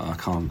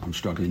 I'm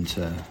struggling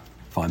to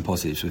find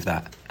positives with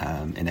that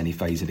in any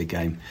phase of the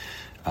game.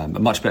 A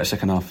much better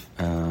second half.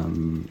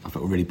 I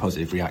thought a really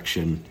positive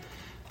reaction.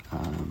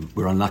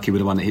 We're unlucky with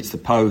the one that hits the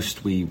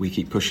post. We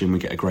keep pushing, we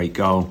get a great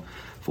goal.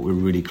 I thought we were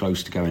really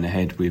close to going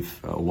ahead with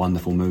a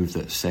wonderful move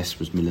that Cess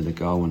was middle of the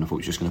goal, and I thought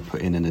we were just going to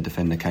put in, and the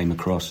defender came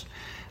across.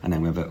 And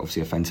then we have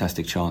obviously a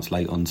fantastic chance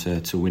late on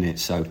to win it.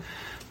 So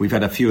we've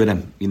had a few of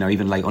them,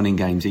 even late on in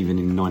games, even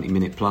in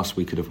 90-minute plus,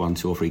 we could have won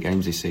 2 or 3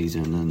 games this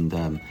season.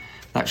 And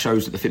that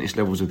shows that the fitness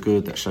levels are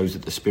good, that shows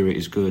that the spirit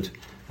is good,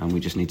 and we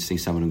just need to see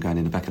some of them going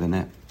in the back of the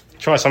net.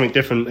 Try something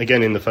different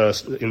again in the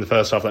first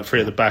half, like 3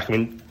 at the back. I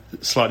mean,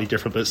 slightly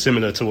different, but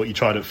similar to what you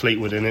tried at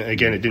Fleetwood, and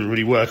again, it didn't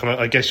really work.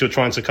 I guess you're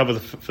trying to cover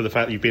for the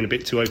fact that you've been a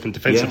bit too open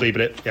defensively,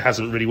 but it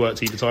hasn't really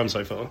worked either time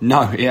so far.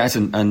 No, it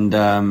hasn't, and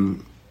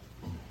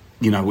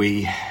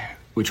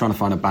we're trying to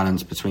find a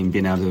balance between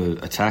being able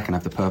to attack and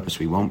have the purpose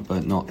we want,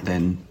 but not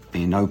then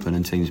being open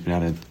and teams being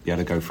able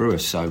to go through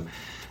us. So,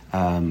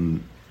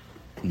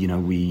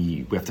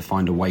 we have to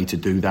find a way to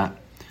do that.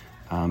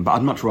 But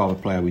I'd much rather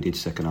play how we did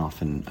second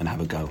half and have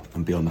a go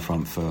and be on the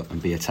front foot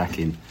and be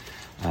attacking.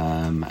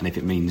 And if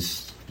it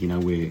means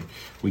we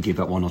give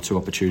up 1 or 2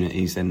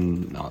 opportunities,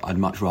 then I'd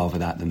much rather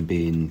that than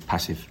being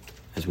passive.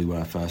 as we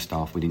were first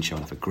half. We didn't show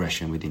enough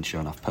aggression, we didn't show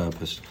enough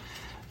purpose.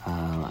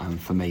 And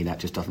for me, that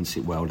just doesn't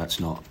sit well. That's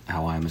not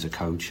how I am as a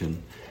coach,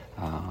 and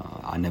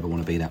I never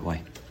want to be that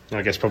way.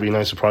 I guess probably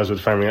no surprise with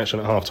the fan reaction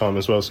at half-time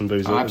as well, some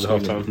boos at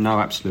half-time. No,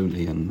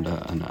 absolutely, and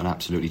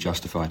absolutely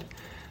justified.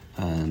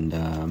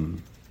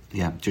 And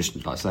just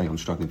like I say, I'm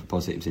struggling for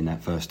positives in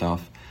that first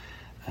half.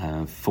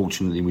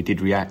 Fortunately, we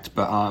did react,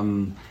 but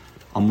I'm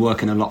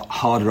working a lot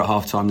harder at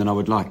half-time than I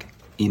would like.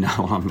 You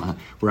know,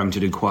 we're having to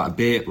do quite a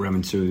bit, we're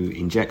having to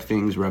inject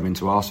things, we're having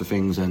to ask for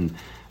things, and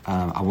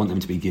I want them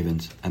to be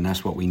givens, and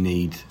that's what we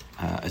need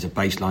as a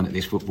baseline at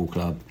this football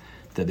club.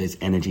 That there's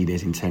energy,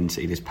 there's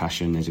intensity, there's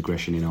passion, there's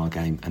aggression in our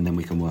game, and then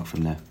we can work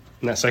from there.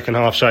 And that second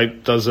half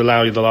shape does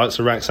allow you the likes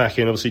of Rak-Sakyi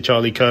and obviously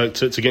Charlie Kirk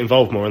to get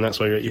involved more, and that's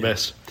where you're at your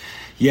best.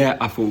 Yeah,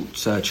 I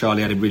thought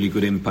Charlie had a really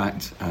good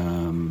impact.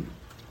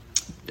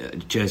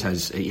 Jez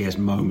has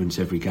moments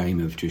every game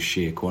of just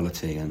sheer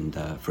quality, and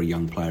for a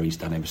young player he's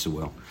done ever so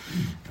well.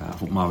 I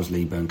thought Miles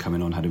Leaburn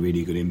coming on had a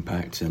really good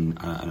impact, and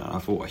I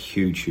thought a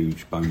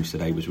huge bonus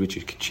today was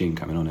Richard Kachin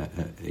coming on at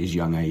his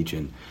young age,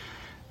 and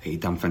he'd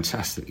done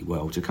fantastically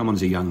well to come on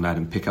as a young lad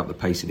and pick up the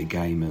pace of the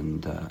game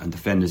and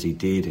defend as he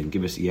did and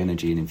give us the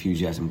energy and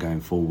enthusiasm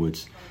going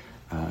forwards.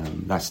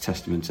 That's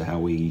testament to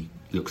how he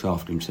looks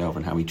after himself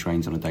and how he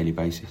trains on a daily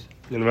basis.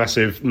 And a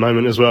massive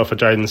moment as well for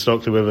Jayden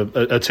Stockley with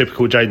a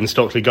typical Jayden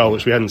Stockley goal,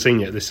 which we hadn't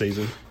seen yet this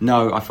season.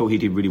 No, I thought he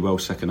did really well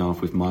second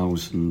half with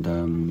Miles,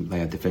 and they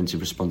had defensive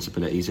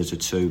responsibilities as a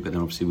two, but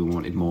then obviously we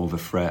wanted more of a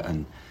threat,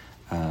 and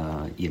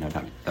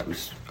that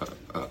was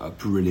a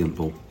brilliant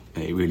ball.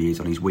 It really is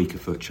on his weaker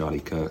foot, Charlie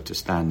Kirk, to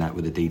stand that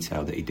with the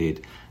detail that he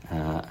did,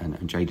 and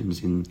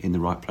Jayden's in the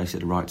right place at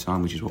the right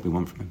time, which is what we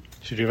want from him.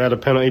 Should you have had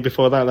a penalty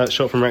before that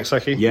shot from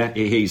Rak-Sakyi? Yeah,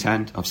 his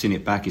hand. I've seen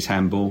it back, his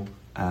handball.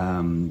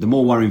 The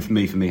more worrying for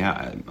me,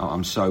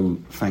 I'm so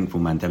thankful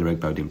Mandela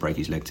Egbo didn't break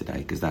his leg today,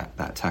 because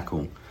that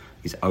tackle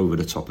is over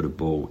the top of the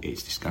ball.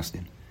 It's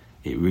disgusting.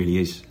 It really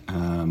is.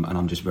 And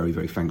I'm just very,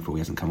 very thankful he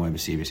hasn't come away with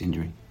a serious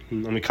injury. I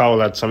mean, Carl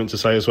had something to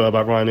say as well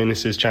about Ryan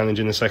Innes' challenge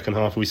in the second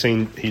half. We've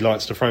seen he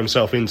likes to throw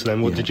himself into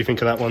them. What did you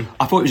think of that one?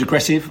 I thought it was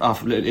aggressive. I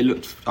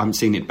haven't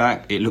seen it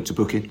back. It looked a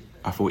booking.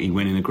 I thought he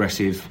went in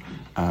aggressive,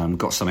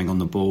 got something on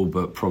the ball,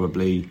 but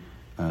probably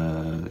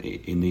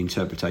in the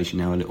interpretation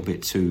now a little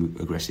bit too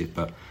aggressive.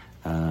 But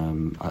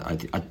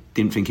I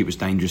didn't think it was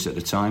dangerous at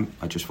the time.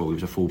 I just thought it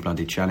was a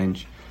full-blooded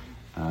challenge.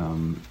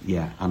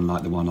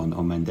 Unlike the one on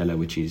Mandela,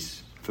 which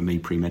is, for me,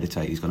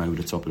 premeditated. He's gone over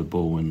the top of the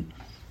ball and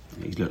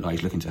he's looked like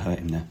he's looking to hurt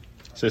him there.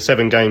 So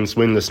 7 games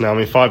winless now. I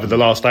mean, 5 of the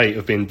last 8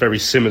 have been very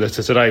similar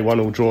to today.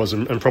 1-1 draws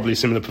and probably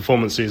similar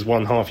performances.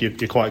 One half you're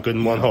quite good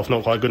and one half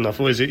not quite good enough.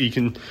 What is it you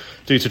can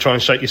do to try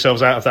and shake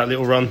yourselves out of that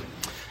little run?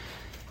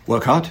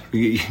 Work hard.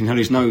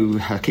 There's no.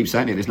 I keep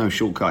saying it. There's no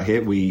shortcut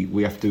here.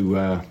 We have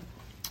to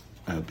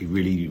be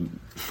really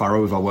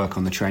thorough with our work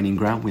on the training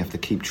ground. We have to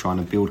keep trying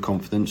to build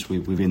confidence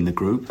within the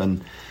group,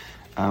 and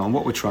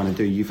what we're trying to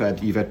do. You've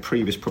had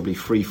previous probably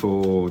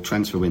 3-4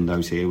 transfer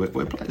windows here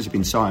where players have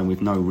been signed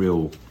with no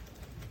real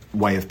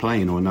way of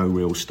playing or no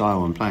real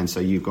style on playing. So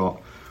you've got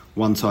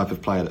one type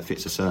of player that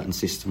fits a certain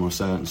system or a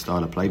certain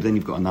style of play, but then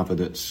you've got another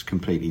that's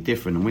completely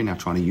different, and we're now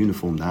trying to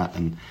uniform that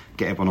and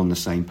get everyone on the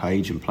same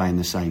page and play in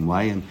the same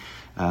way, and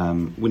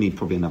we need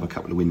probably another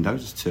couple of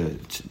windows to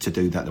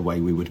do that the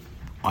way we would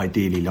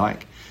ideally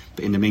like.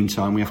 But in the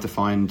meantime, we have to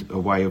find a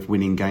way of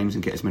winning games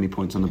and get as many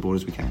points on the board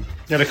as we can.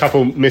 You had a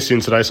couple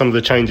missing today. Some of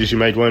the changes you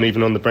made weren't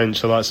even on the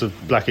bench, the likes of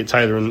Blackett,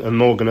 Taylor and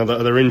Morgan. Are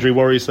there injury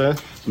worries there?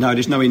 No,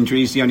 there's no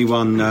injuries. The only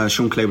one,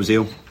 Sean Clare was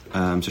ill.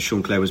 So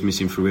Sean Clare was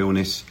missing through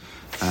illness.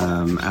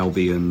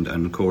 Albie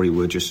and Corey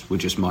were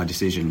just my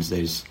decisions.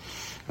 There's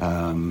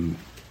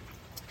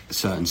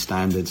certain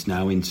standards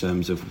now in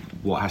terms of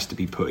what has to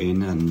be put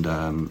in,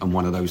 and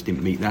one of those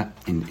didn't meet that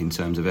in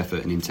terms of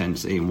effort and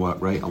intensity and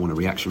work rate. I want a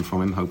reaction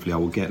from him. Hopefully I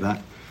will get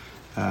that.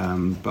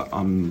 But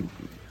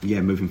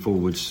moving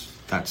forwards,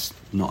 that's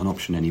not an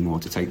option anymore,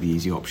 to take the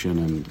easy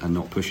option and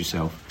not push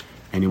yourself.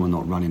 Anyone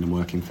not running and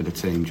working for the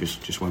team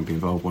just won't be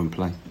involved, won't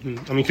play. I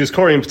mean, because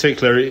Corey in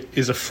particular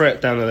is a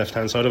threat down the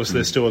left-hand side. Obviously,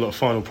 there's still a lot of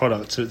final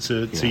product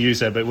to use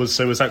there, but was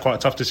that quite a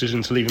tough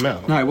decision to leave him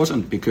out? No, it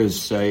wasn't,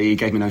 because he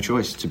gave me no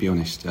choice, to be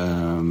honest.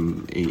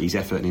 His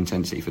effort and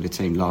intensity for the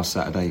team last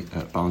Saturday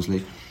at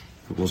Barnsley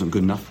wasn't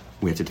good enough.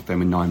 We had to defend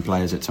with 9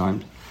 players at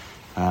times.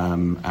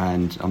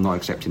 And I'm not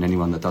accepting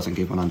anyone that doesn't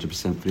give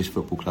 100% for this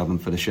football club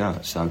and for the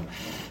shirt. So,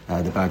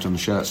 the badge on the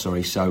shirt,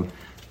 sorry. So,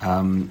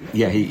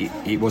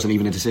 it wasn't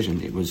even a decision.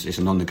 It's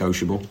a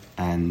non-negotiable,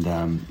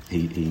 and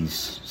he's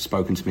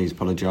spoken to me, he's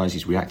apologised,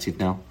 he's reacted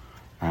now,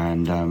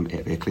 and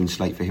it'll be a clean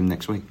slate for him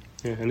next week.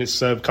 Yeah, and it's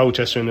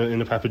Colchester in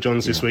the Papa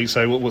John's this week.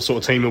 So what sort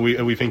of team are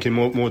we thinking?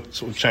 More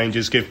sort of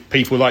changes? Give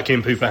people like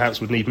him who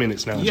perhaps would need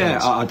minutes now. Yeah,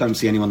 I don't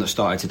see anyone that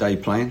started today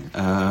playing,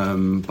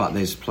 but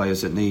there's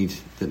players that need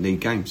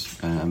games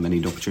and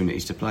need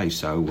opportunities to play.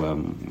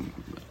 So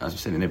as I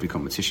said, in every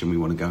competition we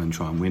want to go and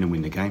try and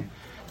win the game.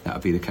 That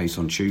would be the case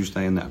on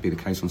Tuesday, and that would be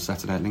the case on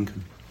Saturday at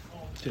Lincoln.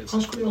 I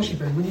was going to ask you,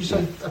 Ben, when you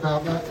say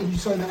about that, are you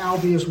saying that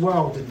Albie as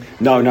well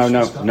didn't? No.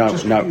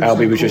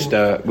 Albie was just.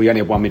 We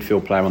only had one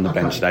midfield player on the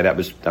bench today. That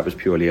was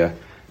purely a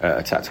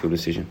tactical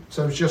decision.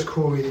 So it was just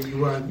Corey that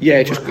you weren't.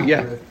 Yeah,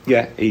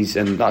 with. He's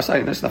and like I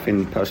say, there's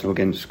nothing personal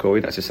against Corey.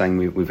 That's the same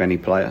with any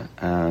player.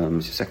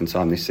 It's the second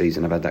time this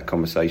season I've had that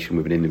conversation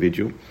with an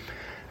individual,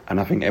 and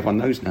I think everyone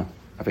knows now.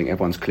 I think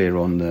everyone's clear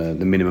on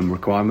the minimum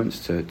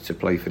requirements to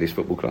play for this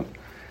football club.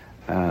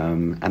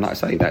 And like I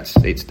say,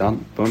 it's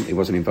done. Boom, he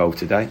wasn't involved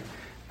today,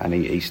 and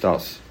he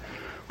starts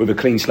with a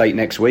clean slate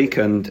next week.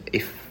 And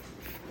if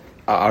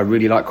I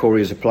really like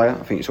Corey as a player,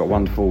 I think he's got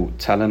wonderful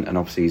talent and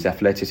obviously his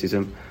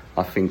athleticism.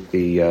 I think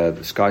the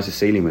sky's the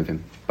ceiling with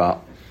him, but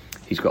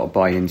he's got to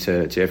buy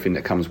into everything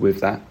that comes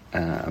with that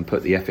and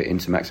put the effort in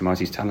to maximise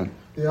his talent.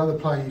 The other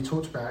player you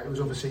talked about, it was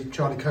obviously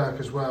Charlie Kirk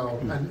as well,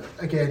 and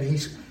again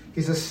his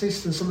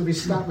assists and some of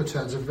his stat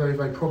returns are very,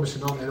 very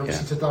promising, aren't they? And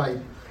obviously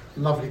today,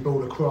 lovely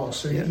ball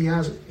across. So he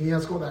has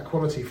got that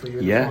quality for you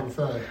in the final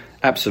third.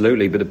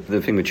 Absolutely, but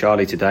the thing with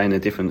Charlie today, and the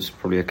difference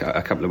probably a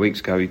couple of weeks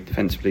ago,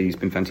 defensively he's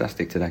been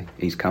fantastic today.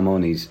 He's come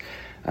on, he's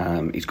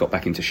got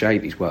back into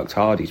shape, he's worked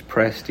hard, he's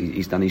pressed,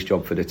 he's done his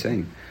job for the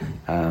team,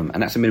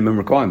 and that's a minimum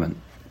requirement.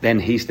 Then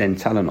his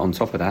talent on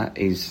top of that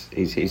is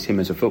him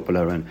as a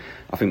footballer, and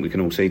I think we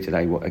can all see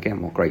today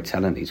what great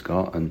talent he's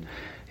got, and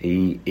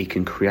he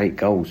can create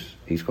goals.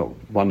 He's got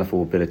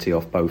wonderful ability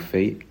off both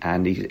feet,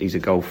 and he's a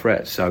goal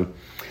threat. So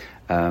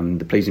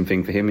the pleasing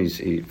thing for him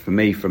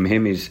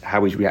is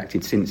how he's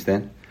reacted since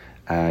then.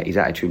 His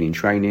attitude in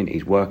training,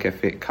 his work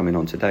ethic coming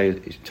on today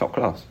is top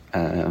class.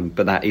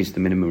 But that is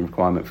the minimum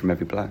requirement from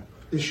every player.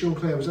 Is Sean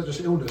Clare, was that just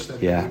illness then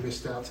that he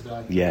missed out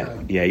today?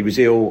 Yeah, he was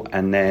ill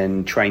and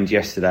then trained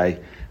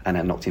yesterday, and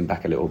that knocked him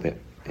back a little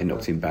bit. It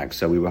knocked him back,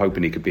 so we were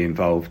hoping he could be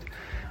involved.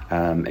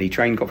 And he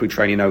got through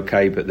training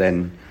okay, but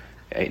then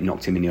it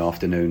knocked him in the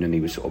afternoon, and he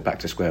was sort of back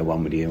to square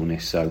one with the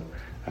illness. So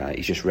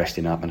he's just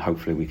resting up, and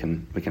hopefully we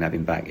can have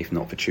him back. If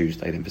not for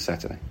Tuesday, then for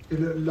Saturday.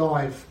 It looked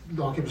live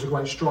like it was a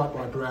great strike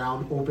by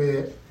Brown,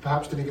 albeit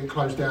perhaps didn't get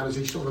closed down as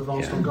he sort of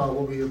advanced on goal.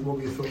 What were your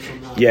thoughts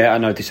on that? Yeah, I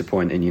know,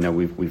 disappointing. You know,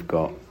 we've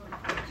got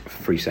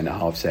 3 centre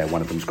halves there.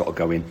 One of them's got to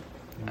go in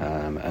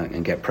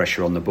and get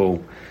pressure on the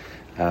ball.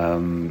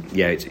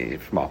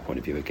 It's from our point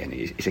of view, again,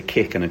 it's a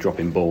kick and a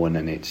dropping ball, and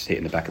then it's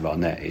hitting the back of our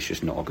net. It's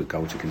just not a good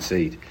goal to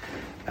concede.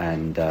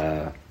 And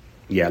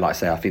like I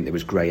say, I think there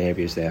was grey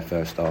areas there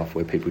first half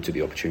where people took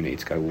the opportunity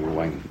to go all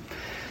away.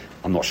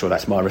 I'm not sure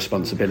that's my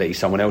responsibility.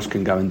 Someone else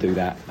can go and do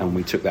that, and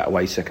we took that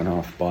away second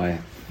half by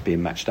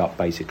being matched up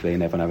basically,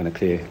 and everyone having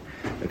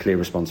a clear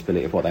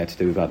responsibility of what they had to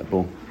do without the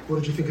ball. What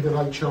did you think of the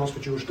late chance for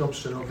George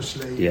Dobson?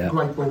 Obviously,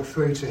 great ball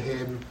through to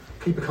him.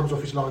 Keeper comes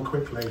off his line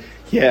quickly.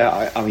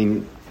 Yeah, I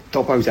mean,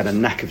 Dobbo's had a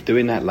knack of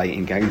doing that late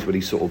in games where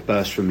he sort of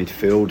bursts from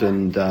midfield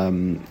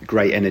and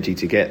great energy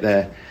to get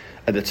there.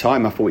 At the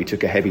time, I thought he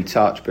took a heavy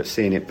touch, but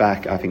seeing it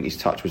back, I think his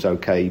touch was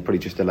okay. He probably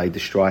just delayed the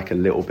strike a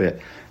little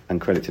bit,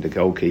 and credit to the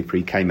goalkeeper,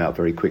 he came out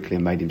very quickly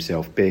and made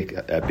himself big.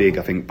 I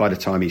think by the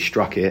time he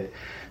struck it,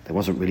 there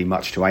wasn't really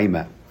much to aim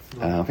at.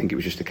 I think it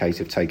was just a case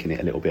of taking it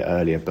a little bit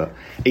earlier, but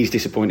he's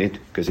disappointed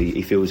because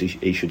he feels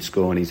he should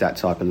score, and he's that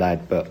type of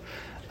lad, but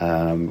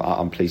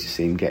I'm pleased to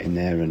see him getting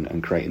there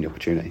and creating the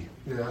opportunity.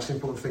 Yeah, that's the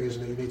important thing,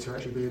 isn't it? You need to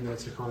actually be in there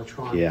to kind of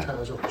try and take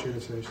those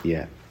opportunities.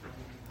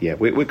 Yeah,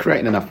 we're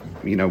creating enough.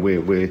 You know,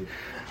 we're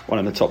one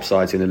of the top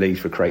sides in the league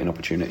for creating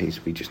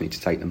opportunities. We just need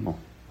to take them more.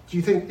 Do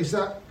you think, is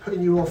that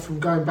putting you off from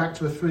going back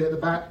to a 3 at the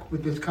back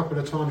with the couple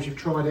of times you've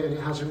tried it and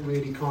it hasn't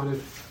really kind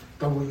of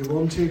done what you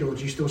wanted, or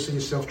do you still see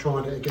yourself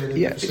trying it again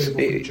in the foreseeable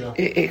future?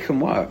 It can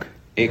work.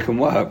 It can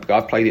work.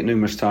 I've played it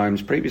numerous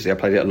times previously. I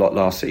played it a lot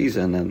last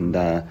season,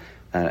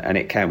 and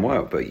it can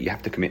work, but you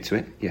have to commit to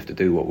it. You have to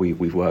do what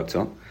we've worked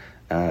on.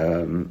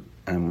 And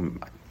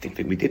I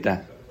think we did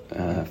that.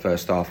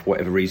 First half,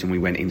 whatever reason, we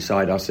went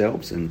inside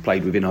ourselves and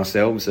played within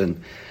ourselves,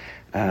 and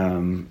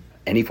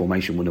any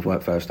formation wouldn't have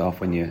worked first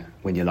half when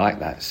you're like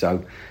that.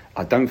 So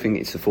I don't think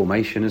it's the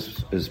formation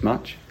as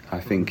much.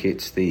 I think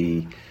it's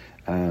the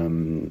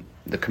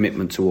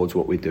commitment towards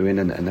what we're doing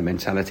and the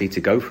mentality to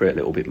go for it a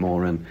little bit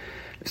more. And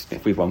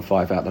if we've won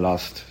 5 out of the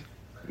last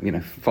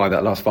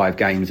 5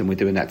 games and we're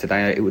doing that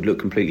today, it would look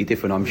completely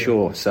different, I'm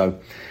sure. So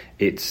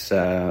it's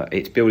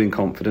building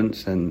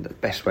confidence, and the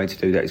best way to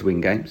do that is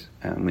win games.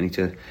 We need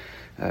to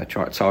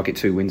try to target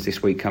 2 wins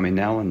this week coming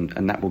now,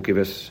 and that will give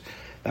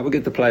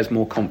the players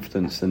more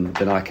confidence than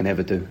I can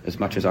ever do. As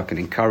much as I can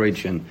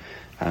encourage and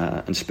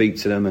speak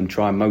to them and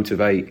try and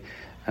motivate,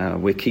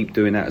 we'll keep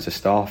doing that as a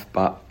staff,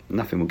 but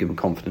nothing will give them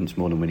confidence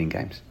more than winning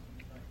games.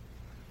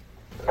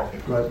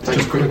 Right.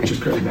 Just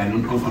quickly,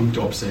 Ben, on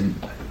Dobson,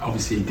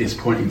 obviously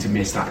disappointing to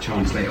miss that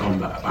chance later on,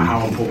 but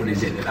how important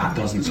is it that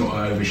doesn't sort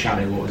of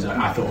overshadow what was,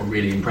 I thought, a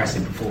really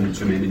impressive performance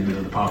from him in the middle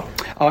of the park?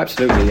 Oh,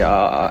 absolutely.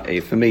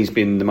 For me, he's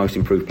been the most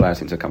improved player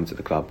since I come to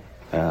the club.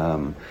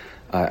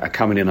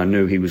 Coming in, I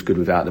knew he was good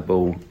without the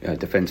ball,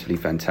 defensively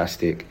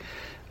fantastic.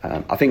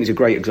 I think he's a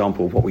great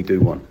example of what we do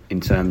want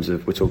in terms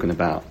of, we're talking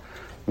about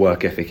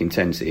work ethic,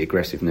 intensity,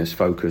 aggressiveness,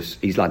 focus.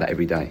 He's like that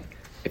every day.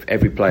 If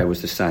every player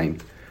was the same,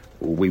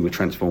 we would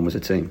transform as a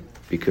team.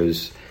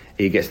 because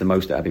he gets the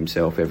most out of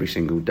himself every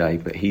single day.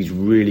 But he's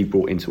really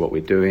brought into what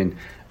we're doing.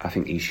 I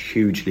think he's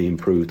hugely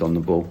improved on the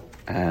ball.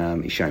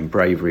 He's showing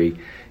bravery.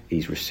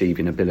 His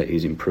receiving ability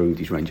has improved.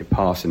 His range of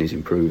passing is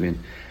improving.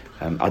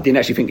 I didn't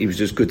actually think he was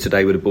as good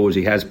today with the ball as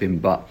he has been,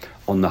 but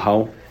on the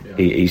whole,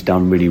 he's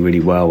done really, really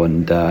well.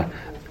 And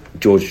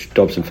George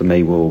Dobson, for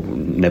me, will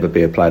never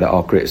be a player that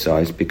I'll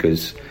criticise,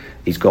 because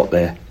he's got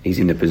there, he's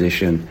in the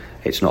position.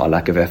 It's not a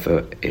lack of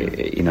effort.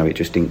 It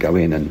just didn't go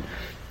in, and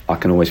I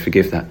can always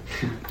forgive that.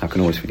 We've got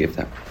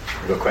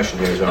a question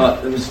here as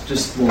well. There was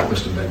just one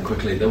question, Ben,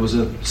 quickly. There was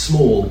a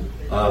small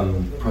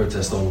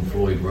protest on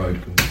Floyd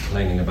Road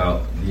complaining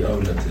about the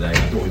owner today. I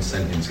thought we'd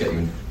send him to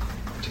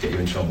get you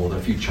in trouble. There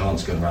are a few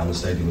chants going around the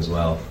stadium as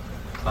well.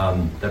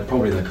 They're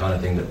probably the kind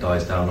of thing that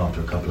dies down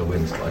after a couple of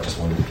wins, but I just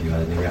wondered if you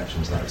had any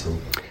reaction to that at all.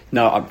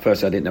 No,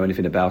 firstly, I didn't know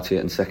anything about it,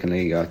 and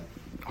secondly, I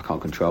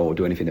can't control or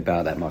do anything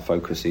about that. My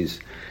focus is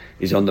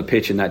on the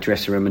pitch in that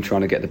dressing room and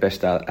trying to get the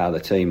best out of the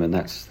team, and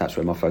that's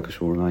where my focus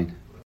will remain.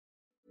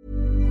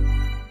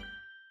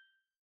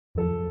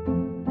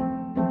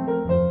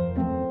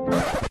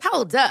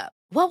 Hold up.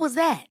 What was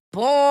that?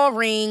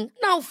 Boring.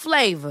 No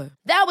flavor.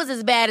 That was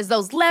as bad as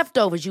those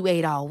leftovers you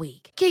ate all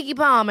week. Keke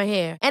Palmer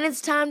here, and it's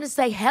time to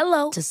say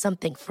hello to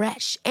something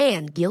fresh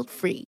and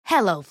guilt-free.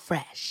 Hello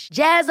Fresh.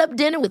 Jazz up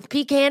dinner with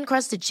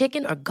pecan-crusted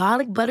chicken or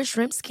garlic butter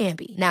shrimp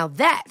scampi. Now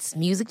that's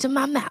music to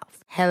my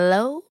mouth.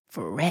 Hello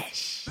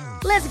Fresh.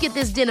 Let's get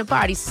this dinner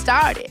party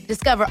started.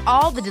 Discover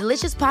all the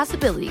delicious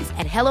possibilities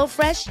at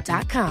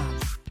HelloFresh.com.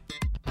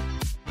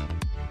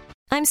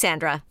 I'm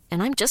Sandra,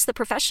 and I'm just the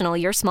professional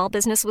your small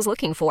business was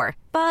looking for.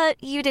 But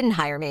you didn't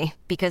hire me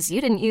because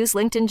you didn't use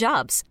LinkedIn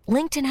Jobs.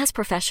 LinkedIn has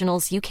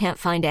professionals you can't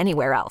find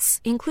anywhere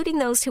else, including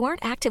those who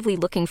aren't actively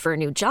looking for a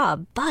new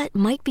job, but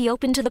might be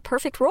open to the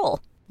perfect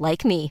role,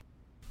 like me.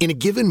 In a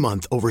given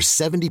month, over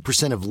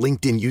 70% of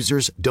LinkedIn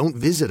users don't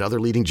visit other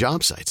leading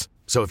job sites.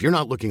 So if you're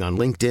not looking on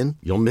LinkedIn,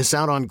 you'll miss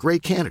out on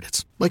great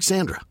candidates like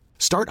Sandra.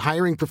 Start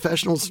hiring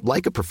professionals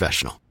like a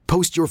professional.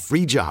 Post your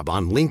free job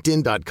on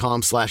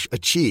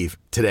linkedin.com/achieve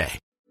today.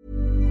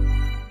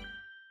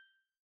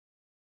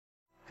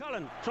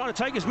 Cullen trying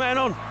to take his man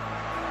on.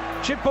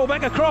 Chip ball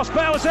back across.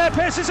 Bowers there.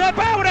 Pearce is there.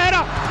 Bauer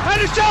header.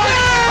 And it's John. Oh,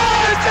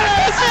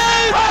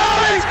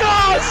 he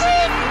scores!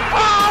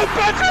 Oh,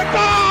 Patrick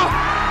Barr!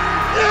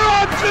 You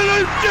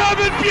absolute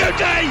German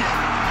beauty!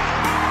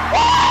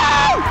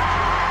 Wow!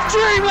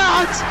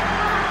 Dreamland!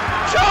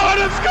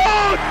 Charlton have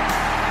scored!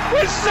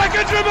 With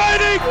seconds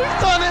remaining! We've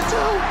done it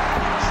all!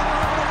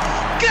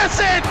 Get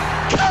in!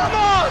 Come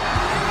on!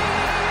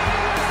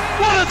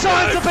 What a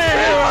time to be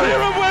here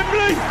at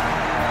Wembley!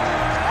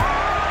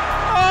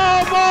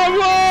 Oh my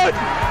word!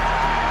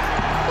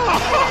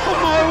 Oh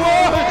my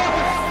word!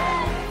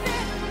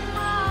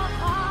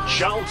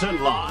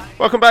 Charlton Live.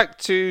 Welcome back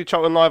to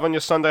Charlton Live on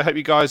your Sunday. Hope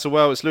you guys are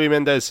well. It's Louis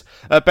Mendes,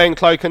 Ben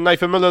Cloke and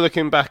Nathan Muller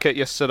looking back at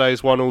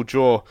yesterday's 1-1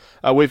 draw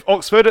with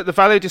Oxford at the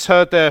Valley. Just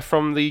heard there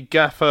from the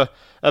gaffer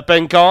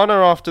Ben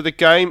Garner after the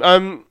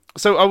game.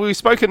 So we've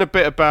spoken a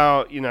bit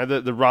about,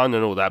 the run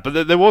and all that,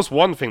 but there was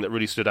one thing that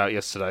really stood out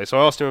yesterday. So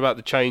I asked him about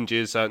the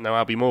changes. No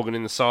Albie Morgan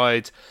in the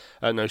side,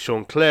 no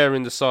Sean Clare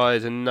in the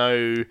side, and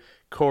no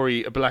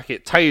Corey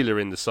Blackett-Taylor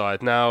in the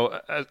side.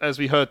 Now, as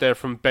we heard there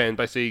from Ben,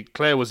 basically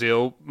Clare was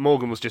ill,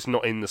 Morgan was just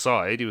not in the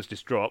side, he was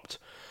just dropped.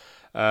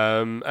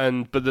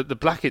 But the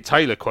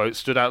Blackett-Taylor quote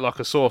stood out like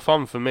a sore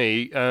thumb for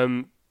me,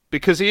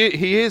 because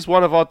he is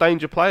one of our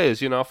danger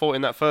players. I thought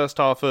in that first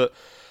half at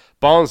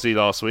Barnsley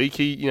last week,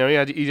 he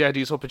had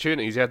his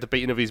opportunities. He had the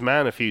beating of his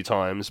man a few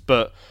times,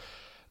 but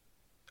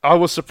I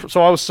was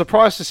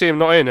surprised to see him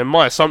not in. And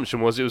my assumption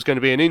was it was going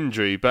to be an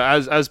injury.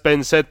 But as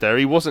Ben said there,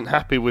 he wasn't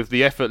happy with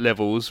the effort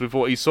levels with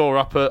what he saw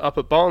up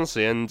at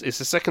Barnsley, and it's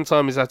the second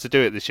time he's had to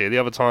do it this year. The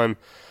other time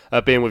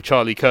being with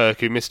Charlie Kirk,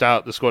 who missed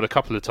out the squad a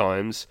couple of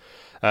times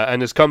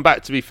and has come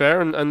back, to be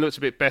fair, and looks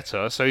a bit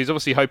better. So he's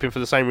obviously hoping for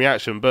the same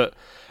reaction. But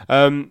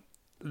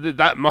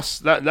that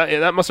must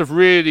have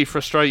really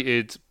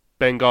frustrated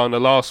Ben Garner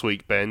last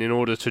week, Ben, in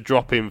order to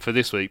drop him for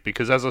this week,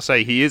 because as I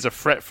say, he is a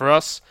threat for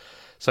us,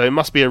 so it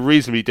must be a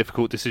reasonably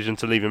difficult decision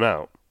to leave him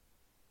out.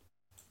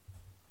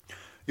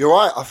 You're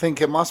right, I think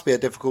it must be a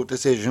difficult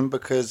decision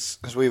because,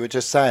 as we were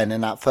just saying,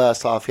 in that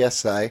first half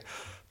yesterday,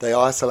 they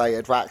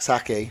isolated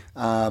Rak-Sakyi,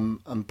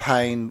 and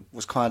Payne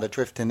was kind of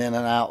drifting in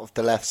and out of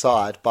the left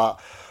side, but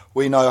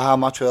we know how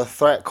much of a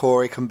threat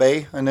Corey can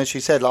be, and as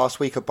you said last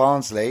week at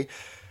Barnsley,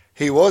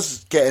 he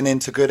was getting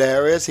into good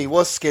areas. He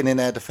was skinning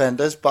their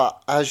defenders.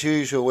 But as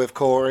usual with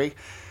Corey,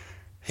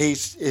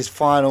 his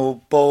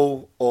final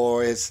ball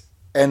or his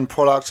end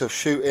product of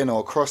shooting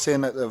or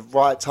crossing at the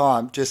right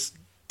time just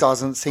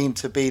doesn't seem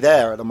to be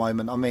there at the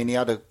moment. I mean, he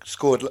had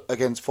scored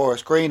against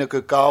Forest Green, a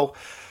good goal.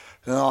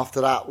 And after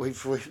that,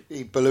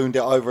 he ballooned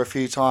it over a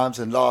few times.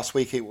 And last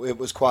week, it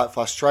was quite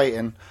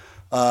frustrating.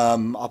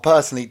 I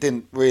personally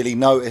didn't really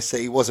notice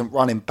that he wasn't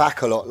running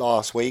back a lot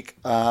last week.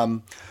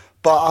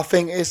 But I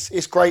think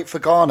it's great for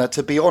Garner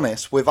to be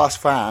honest with us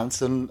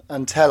fans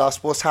and tell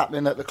us what's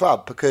happening at the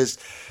club, because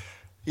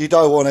you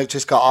don't want to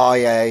just go, oh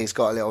yeah, he's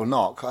got a little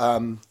knock.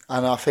 And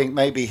I think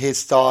maybe his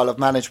style of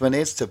management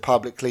is to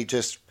publicly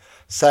just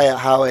say it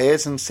how it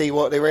is and see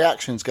what the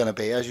reaction's going to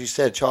be. As you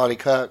said, Charlie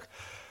Kirk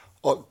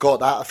got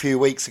that a few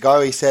weeks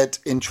ago. He said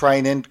in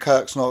training,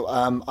 Kirk's not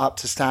up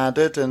to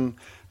standard, and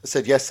I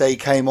said yesterday he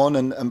came on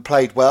and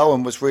played well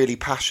and was really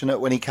passionate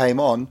when he came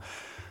on.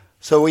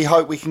 So we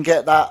hope we can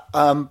get that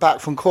back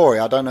from Corey.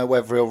 I don't know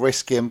whether he'll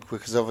risk him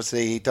because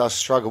obviously he does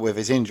struggle with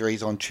his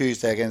injuries on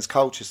Tuesday against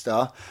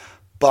Colchester.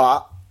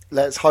 But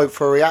let's hope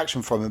for a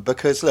reaction from him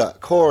because,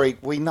 look, Corey,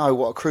 we know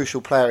what a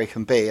crucial player he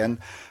can be, and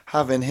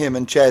having him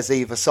and Jez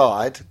either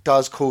side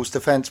does cause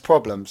defence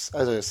problems.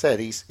 As I said,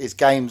 his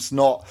game's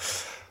not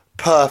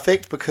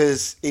perfect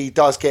because he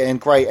does get in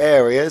great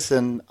areas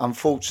and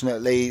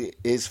unfortunately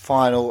his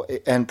final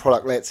end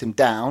product lets him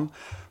down.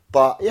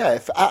 But yeah,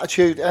 if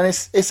attitude, and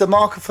it's a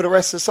marker for the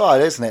rest of the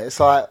side, isn't it? It's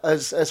like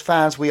as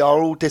fans we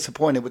are all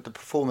disappointed with the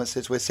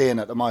performances we're seeing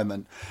at the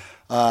moment,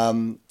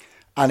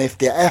 and if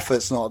the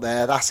effort's not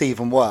there, that's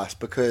even worse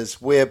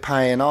because we're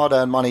paying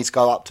hard-earned money to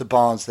go up to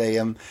Barnsley,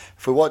 and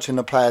if we're watching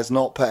the players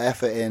not put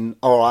effort in,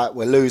 all right,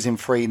 we're losing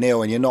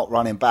 3-0 and you're not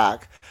running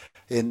back,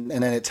 and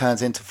then it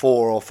turns into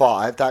 4 or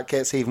 5, that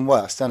gets even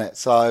worse, doesn't it?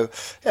 So,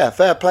 yeah,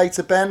 fair play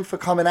to Ben for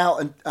coming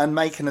out and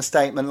making a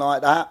statement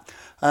like that,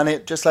 and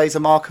it just lays a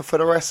marker for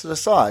the rest of the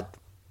side.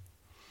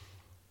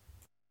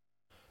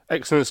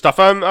 Excellent stuff.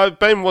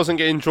 Ben wasn't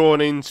getting drawn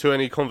into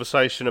any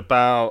conversation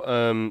about,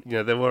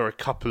 there were a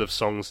couple of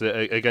songs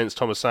against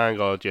Thomas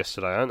Sandgaard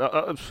yesterday, and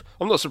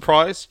I'm not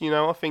surprised.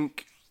 I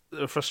think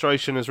the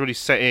frustration has really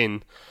set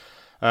in.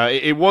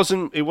 It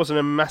wasn't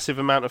a massive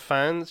amount of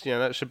fans.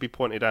 That should be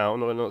pointed out.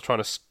 I'm not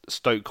trying to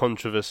stoke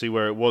controversy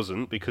where it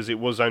wasn't, because it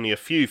was only a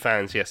few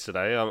fans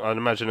yesterday. I'd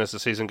imagine as the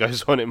season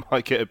goes on, it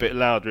might get a bit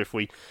louder if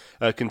we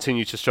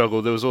continue to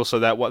struggle. There was also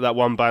that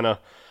one banner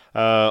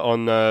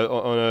on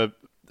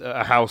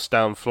a house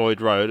down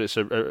Floyd Road. It's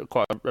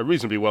quite a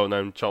reasonably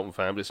well-known Charlton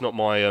fan, but it's not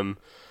my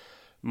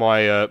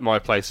my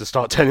place to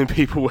start telling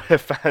people where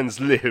fans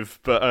live.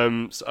 But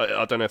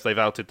I don't know if they've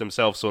outed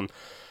themselves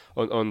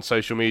on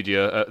social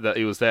media that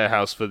it was their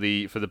house for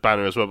the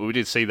banner as well. But we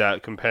did see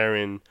that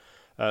comparing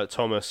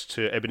Thomas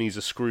to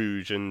Ebenezer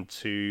Scrooge and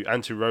to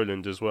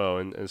Roland as well,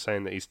 and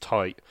saying that he's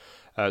tight.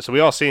 So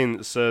we are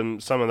seeing some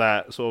of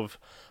that sort of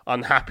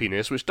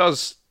unhappiness, which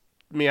does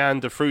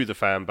meander through the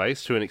fan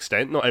base to an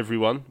extent. Not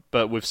everyone,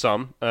 but with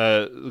some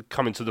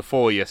coming to the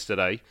fore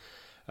yesterday.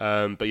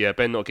 But yeah,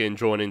 Ben not getting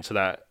drawn into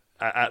that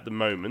at the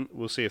moment.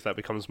 We'll see if that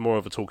becomes more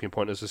of a talking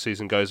point as the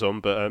season goes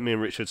on. But me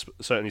and Richard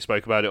certainly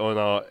spoke about it on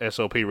our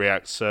SLP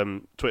Reacts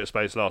Twitter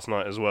space last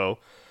night as well.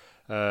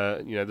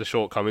 The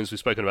shortcomings. We've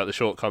spoken about the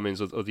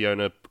shortcomings of the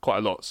owner quite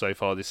a lot so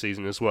far this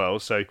season as well.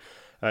 So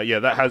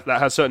that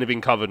has certainly been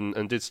covered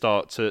and did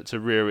start to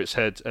rear its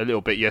head a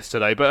little bit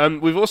yesterday.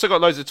 But we've also got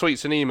loads of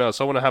tweets and emails,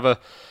 so I want to have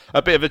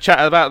a bit of a chat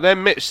about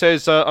them. Mitch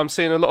says, I'm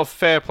seeing a lot of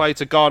fair play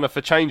to Garner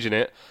for changing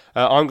it.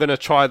 I'm going to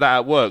try that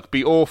at work.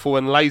 Be awful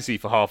and lazy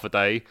for half a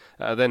day,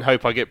 then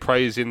hope I get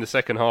praise in the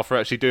second half for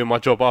actually doing my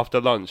job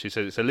after lunch. He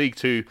said it's a League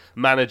 2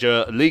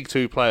 manager, League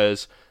 2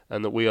 players,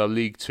 and that we are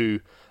League 2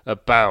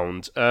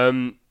 bound.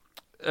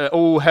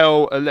 All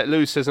hell let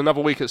loose says another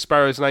week at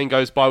Sparrows Lane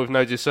goes by with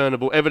no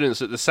discernible evidence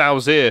that the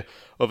sow's ear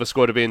of a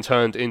squad are being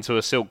turned into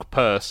a silk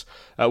purse.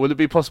 Will it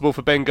be possible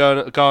for Ben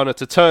Garner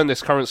to turn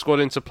this current squad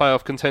into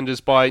playoff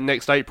contenders by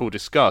next April?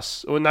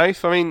 Discuss. Well,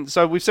 Nath,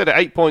 so we've said it,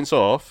 8 points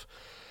off.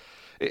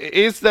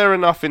 Is there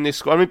enough in this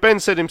squad? Ben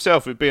said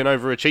himself it would be an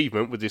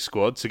overachievement with this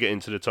squad to get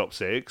into the top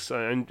 6,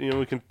 and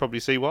we can probably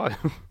see why.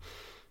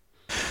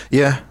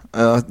 Yeah.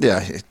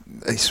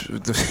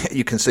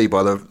 You can see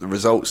by the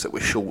results that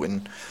we're short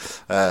in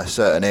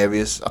certain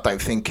areas. I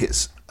don't think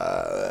it's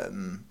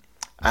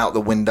out the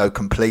window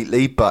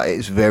completely, but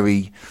it's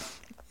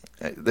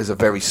there's a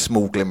very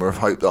small glimmer of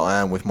hope that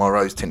I am with my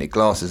rose-tinted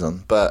glasses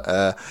on. But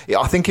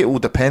I think it all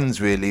depends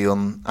really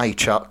on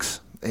Chucks.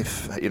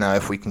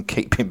 If we can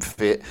keep him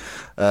fit,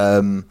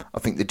 I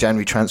think the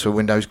January transfer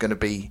window is going to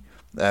be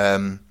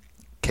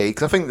key,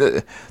 because I think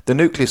that the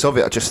nucleus of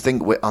it, I just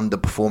think we're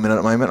underperforming at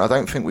the moment. I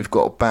don't think we've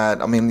got a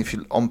bad. If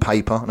you on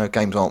paper, I know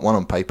games aren't won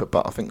on paper,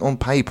 but I think on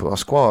paper our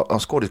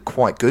squad is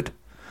quite good,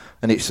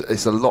 and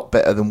it's a lot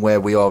better than where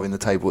we are in the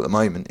table at the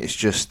moment. It's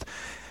just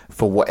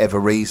for whatever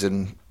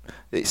reason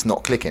it's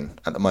not clicking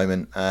at the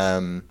moment.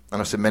 And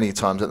I've said many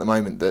times at the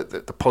moment that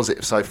the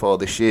positive so far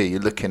this year, you're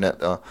looking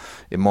at,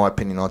 in my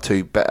opinion, our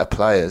two better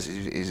players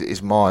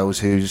is Miles,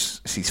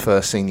 who's his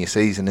first senior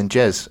season, and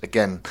Jez,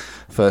 again,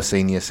 first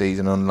senior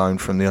season on loan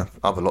from the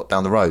other lot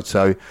down the road.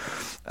 So,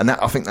 and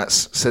that I think that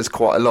says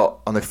quite a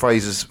lot. I know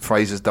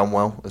Fraser's done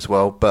well as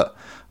well, but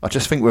I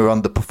just think we're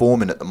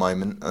underperforming at the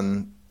moment,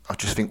 and I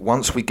just think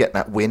once we get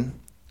that win,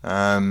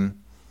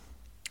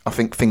 I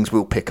think things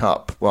will pick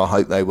up. Well, I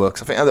hope they will,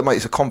 because I think at the moment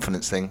it's a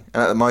confidence thing.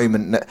 And at the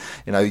moment,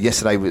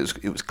 yesterday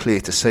it was clear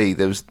to see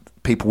there was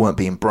people weren't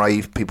being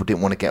brave. People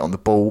didn't want to get on the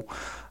ball.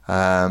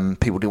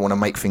 People do want to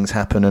make things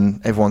happen,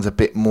 and everyone's a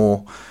bit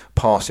more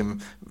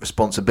passing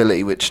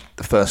responsibility, which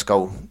the first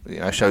goal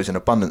shows in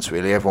abundance.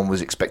 Really, everyone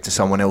was expecting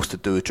someone else to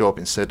do a job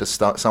instead of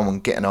someone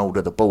getting hold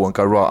of the ball and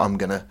go, right, I'm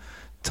going to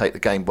take the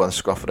game by the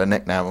scruff of the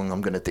neck now, and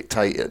I'm going to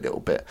dictate it a little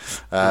bit.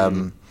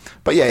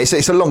 But yeah,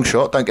 it's a long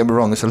shot. Don't get me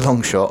wrong, it's a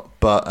long shot.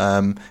 But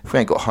if we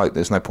ain't got hope,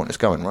 there's no point in us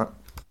going, right?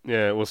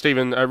 Yeah, well,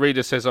 Stephen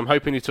Reader says, I'm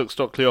hoping he took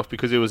Stockley off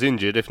because he was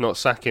injured. If not,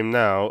 sack him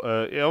now.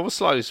 I was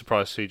slightly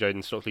surprised to see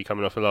Jayden Stockley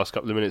coming off the last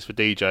couple of minutes for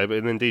DJ,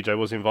 but then DJ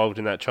was involved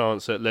in that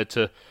chance that led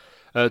to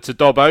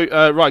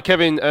Dobbo. Right,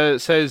 Kevin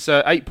says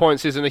 8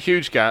 points isn't a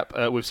huge gap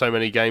with so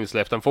many games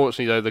left.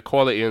 Unfortunately, though, the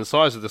quality and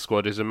size of the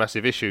squad is a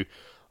massive issue.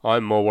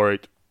 I'm more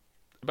worried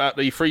about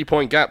the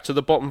 3-point gap to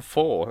the bottom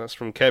 4. That's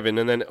from Kevin.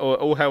 And then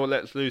All Hell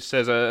Let Loose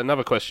says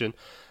another question.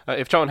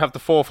 If Charlton have the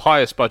 4th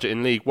highest budget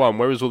in League One,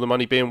 where is all the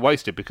money being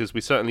wasted? Because we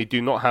certainly do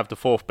not have the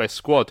 4th best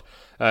squad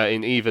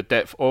in either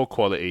depth or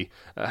quality.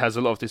 Has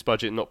a lot of this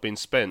budget not been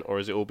spent, or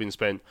has it all been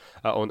spent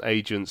on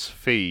agents'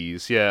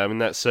 fees? Yeah, I mean,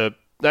 that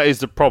is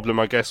the problem,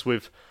 I guess,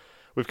 with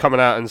coming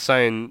out and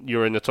saying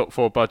you're in the top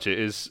 4 budget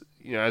is,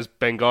 as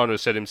Ben Garner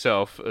said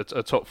himself,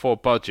 a top 4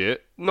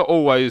 budget, not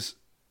always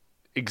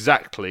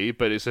exactly,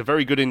 but it's a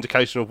very good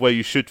indication of where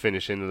you should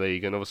finish in the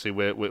league, and obviously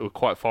we're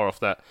quite far off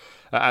that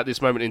at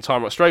this moment in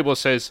time. Strayball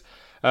says,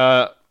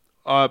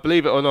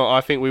 believe it or not,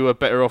 I think we were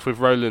better off with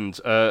Roland.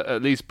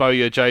 At least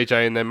Bowyer,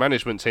 JJ and their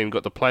management team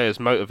got the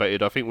players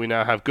motivated. I think we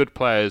now have good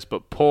players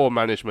but poor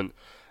management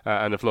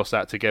and have lost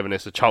that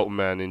togetherness a Charlton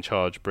man in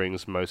charge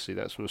brings mostly.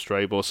 That's from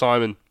Strayball.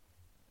 Simon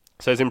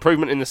says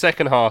improvement in the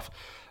second half,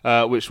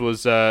 which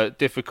was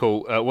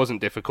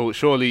wasn't difficult.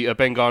 Surely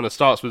Ben Garner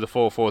starts with a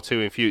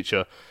 4-4-2 in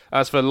future.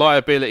 As for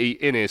liability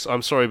Innes,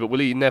 I'm sorry, but will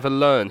he never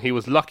learn? He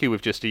was lucky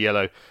with just a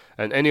yellow.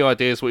 And any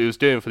ideas what he was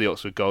doing for the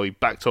Oxford goal? He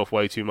backed off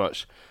way too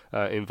much,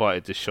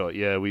 invited the shot.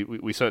 Yeah,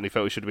 we certainly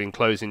felt we should have been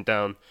closing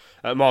down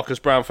Marcus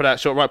Brown for that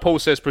shot. Right, Paul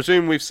says,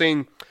 presume we've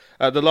seen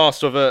the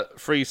last of a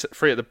free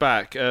at the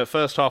back.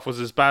 First half was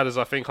as bad as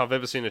I think I've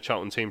ever seen a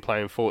Charlton team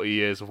play in 40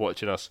 years of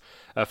watching us.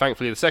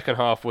 Thankfully, the second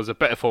half was a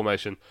better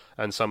formation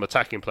and some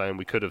attacking play, and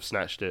we could have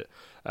snatched it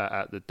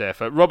at the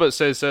death. Robert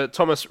says,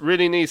 Thomas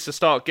really needs to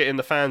start getting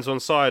the fans on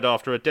side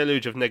after a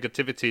deluge of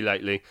negativity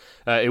lately.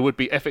 It would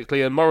be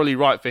ethically and morally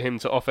right for him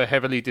to offer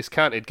heavily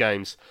discounted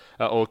games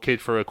or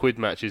kid for a quid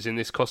matches in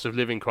this cost of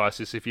living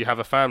crisis. If you have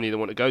a family that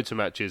want to go to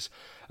matches,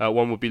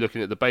 one would be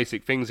looking at the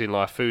basic things in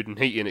life, food and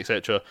heating,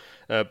 etc.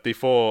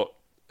 before.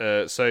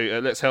 So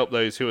let's help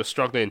those who are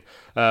struggling,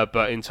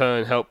 but in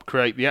turn help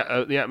create the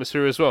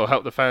atmosphere as well.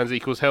 Help the fans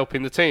equals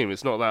helping the team.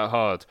 It's not that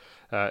hard,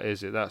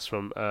 is it? That's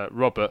from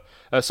Robert.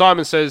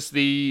 Simon says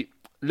the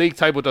league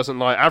table doesn't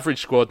lie.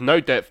 Average squad, no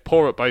depth,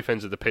 poor at both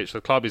ends of the pitch.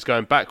 The club is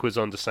going backwards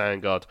under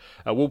Sandgaard.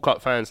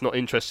 Walcott fans not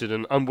interested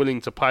and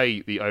unwilling to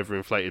pay the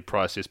overinflated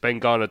prices. Ben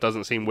Garner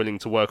doesn't seem willing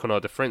to work on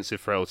our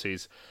defensive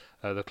frailties.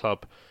 The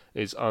club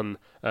is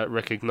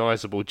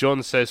unrecognisable.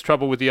 John says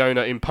trouble with the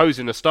owner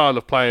imposing a style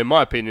of play, in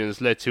my opinion,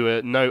 has led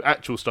to no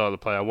actual style of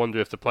play. I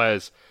wonder if the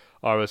players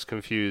are as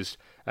confused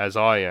as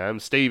I am.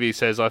 Stevie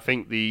says, I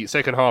think the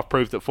second half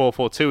proved that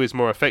 4-4-2 is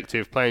more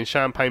effective. Playing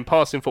champagne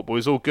passing football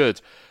is all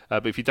good,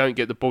 but if you don't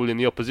get the ball in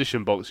the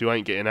opposition box, you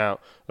ain't getting out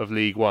of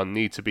League One.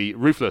 Need to be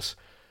ruthless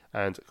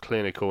and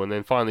clinical. And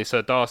then finally,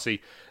 Sir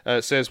Darcy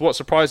says, what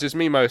surprises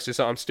me most is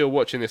that I'm still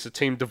watching this, a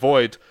team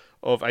devoid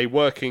of a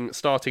working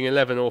starting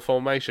 11 or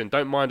formation.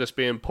 Don't mind us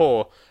being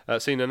poor.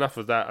 Seen enough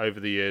of that over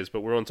the years,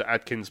 but we're on to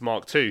Adkins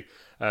Mark II.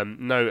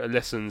 No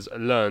lessons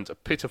learned.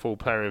 Pitiful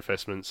player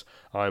investments.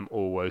 I'm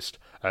almost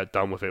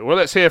done with it. Well,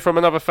 let's hear from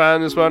another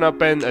fan as well. Now,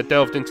 Ben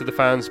delved into the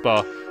fans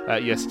bar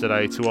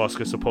yesterday to ask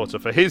a supporter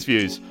for his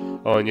views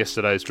on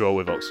yesterday's draw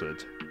with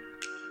Oxford.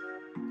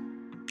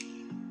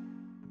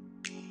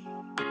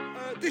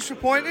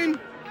 Disappointing.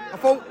 I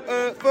thought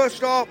first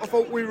half, I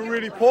thought we were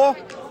really poor.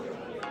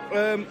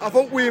 I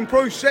thought we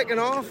improved second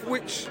half,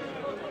 which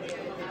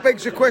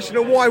begs the question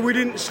of why we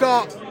didn't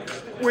start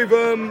with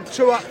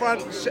 2 up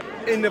front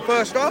in the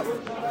first half.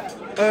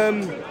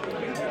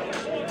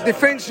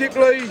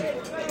 Defensively,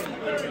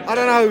 I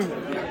don't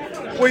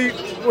know,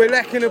 we're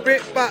lacking a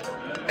bit, but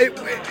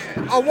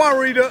I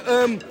worry that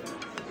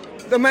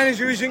the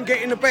manager isn't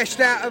getting the best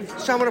out of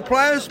some of the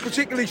players,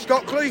 particularly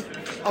Stockley.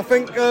 I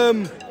think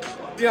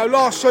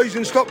last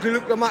season Stockley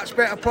looked a much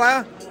better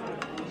player.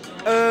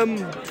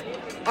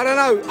 I don't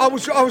know. I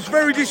was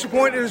very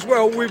disappointed as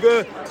well with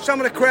some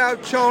of the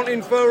crowd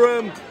chanting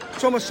for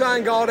Thomas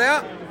Sandgaard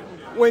out.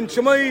 When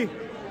to me,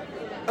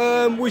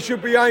 we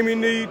should be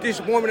aiming the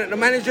disappointment at the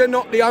manager,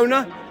 not the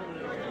owner.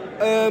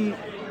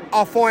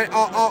 I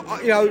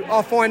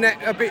find that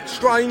a bit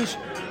strange.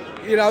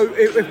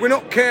 If we're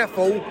not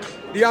careful,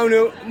 the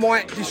owner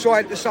might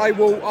decide to say,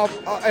 "Well,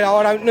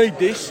 I don't need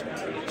this."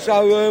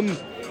 So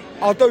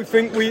I do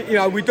think we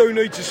do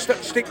need to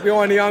stick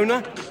behind the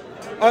owner.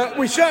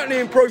 We certainly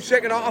improved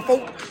second half. I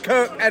thought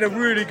Kirk had a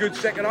really good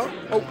second half.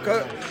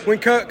 When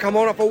Kirk come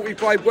on, I thought he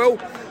played well.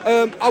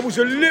 I was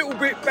a little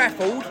bit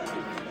baffled,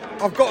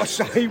 I've got to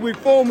say, with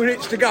 4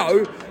 minutes to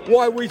go,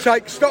 why we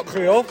take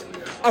Stockley off.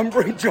 and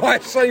bring Jai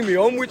Simi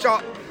on, which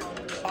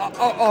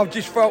I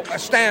just felt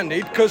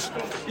astounded because,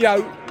 you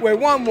know, we're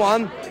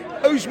 1-1.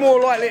 Who's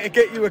more likely to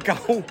get you a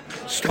goal,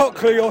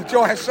 Stockley or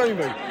Jai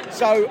Simi?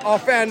 So I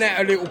found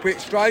that a little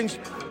bit strange.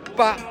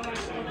 But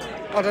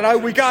I don't know,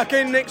 we go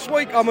again next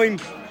week. I mean,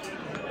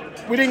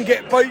 we didn't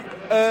get beat,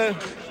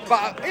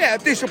 but yeah, a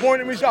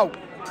disappointing result.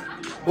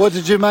 What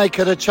did you make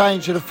of the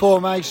change of the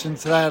formation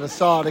today at the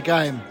start of the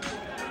game?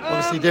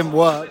 Obviously didn't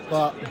work,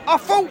 but I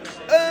thought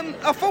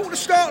the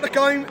start of the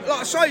game, like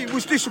I say, it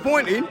was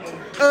disappointing.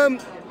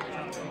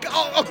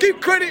 I'll give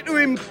credit to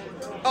him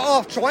at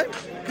half time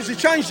because he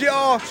changed it at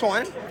half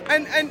time,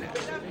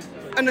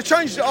 and the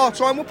changes at half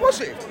time were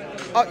positive.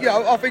 You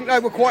know, I think they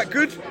were quite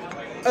good.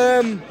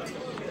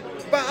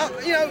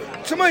 But you know,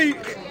 to me,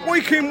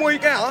 week in,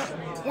 week out,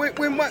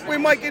 we're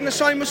making the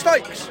same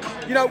mistakes.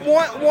 You know,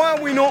 why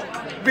are we not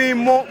being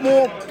more,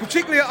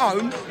 particularly at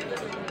home,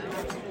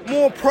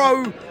 more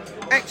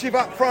proactive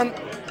up front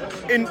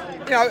in,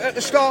 you know, at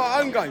the start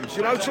of home games?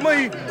 You know, to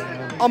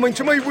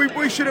me,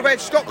 we should have had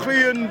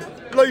Stockley and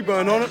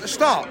Leaburn on at the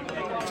start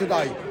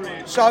today.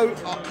 So,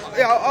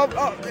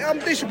 I'm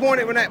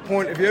disappointed from that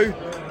point of view.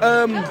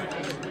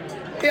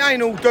 It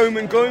ain't all doom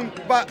and gloom,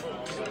 but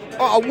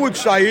what I would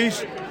say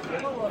is,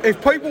 if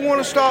people want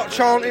to start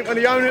chanting for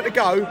the owner to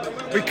go,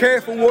 be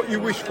careful what you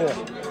wish for,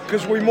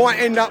 because we might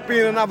end up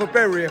being another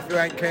Bury if we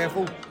ain't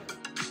careful.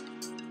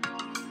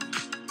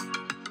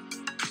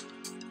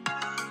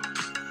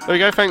 There we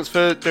go. Thanks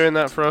for doing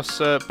that for us,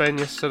 Ben,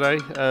 yesterday.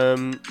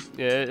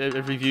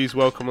 Every view's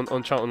welcome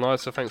on Charlton Live,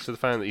 so thanks to the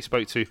fan that you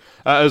spoke to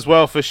as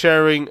well for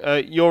sharing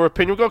your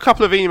opinion. We've got a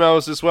couple of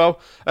emails as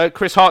well.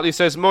 Chris Hartley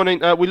says, morning,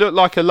 we look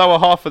like a lower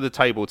half of the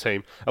table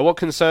team. What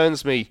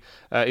concerns me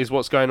is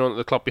what's going on at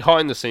the club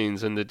behind the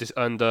scenes and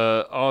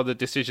are the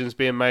decisions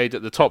being made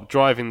at the top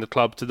driving the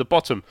club to the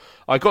bottom.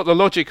 I got the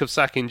logic of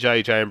sacking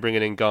JJ and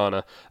bringing in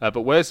Garner,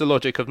 but where's the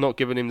logic of not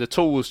giving him the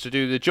tools to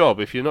do the job?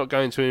 If you're not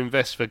going to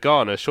invest for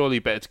Garner, surely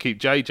better to keep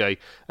JJ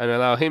and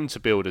allow him to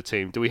build a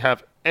team. Do we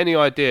have any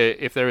idea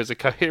if there is a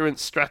coherent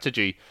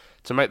strategy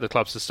to make the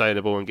club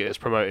sustainable and get us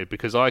promoted?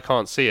 Because I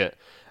can't see it,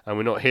 and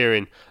we're not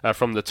hearing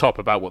from the top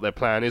about what their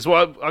plan is.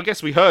 Well, I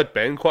guess we heard,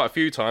 Ben, quite a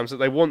few times that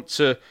they want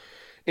to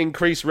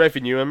increase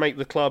revenue and make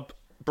the club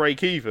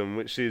break even,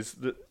 which is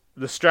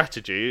the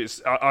strategy.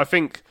 I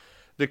think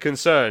the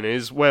concern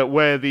is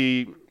where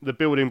the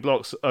building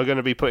blocks are going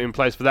to be put in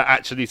place for that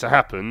actually to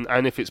happen,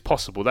 and if it's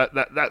possible.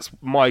 That's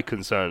my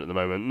concern at the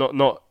moment,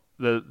 not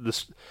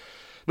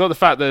the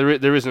fact that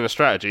there isn't a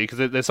strategy,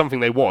 because there's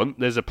something they want,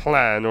 there's a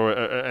plan or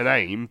an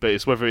aim, but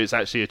it's whether it's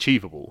actually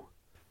achievable.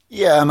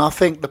 yeah, and I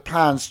think the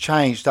plan's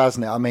changed,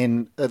 hasn't it? I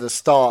mean, at the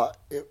start,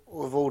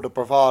 with all the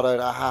bravado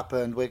that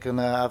happened, we're going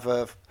to have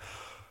a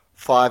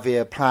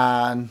 5-year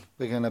plan,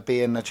 we're going to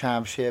be in the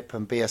Championship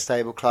and be a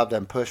stable club,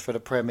 then push for the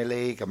Premier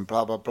League and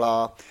blah, blah,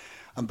 blah.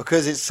 And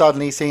because it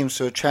suddenly seems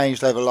to have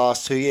changed over the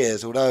last 2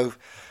 years, although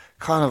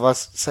kind of I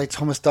say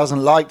Thomas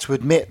doesn't like to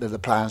admit that the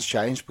plan's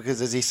changed,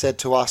 because as he said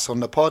to us on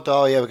the pod,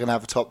 oh yeah, we're going to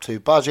have a top 2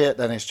 budget,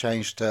 then it's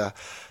changed to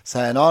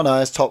saying, oh no,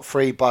 it's top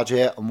 3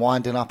 budget and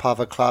winding up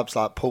other clubs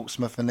like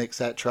Portsmouth and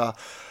etc.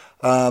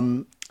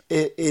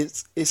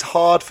 It's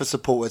hard for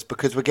supporters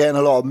because we're getting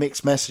a lot of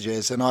mixed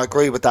messages, and I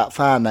agree with that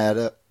fan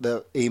there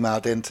that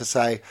emailed in to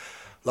say,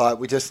 like,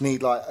 we just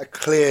need like a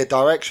clear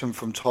direction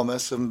from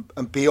Thomas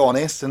and be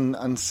honest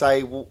and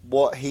say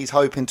what he's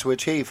hoping to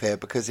achieve here,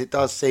 because it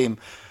does seem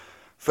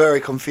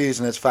very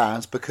confusing as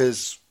fans,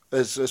 because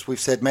as we've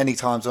said many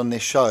times on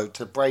this show,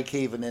 to break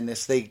even in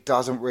this league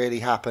doesn't really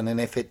happen,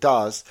 and if it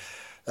does,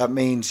 that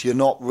means you're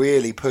not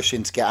really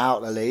pushing to get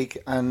out of the league.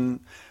 And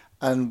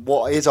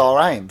what is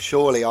our aim?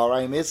 Surely our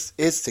aim is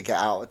to get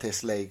out of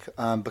this league,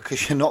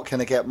 because you're not going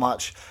to get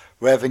much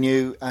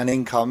revenue and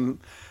income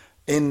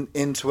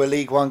into a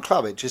League One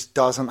club. It just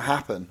doesn't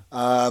happen.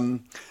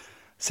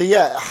 So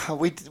yeah,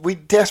 we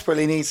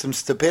desperately need some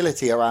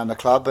stability around the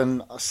club,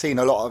 and I've seen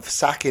a lot of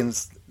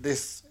sackings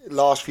this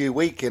last few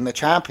weeks in the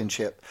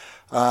Championship,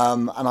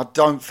 and I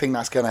don't think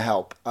that's going to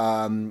help.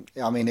 I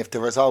mean, if the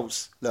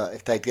results,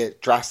 if they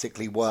get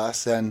drastically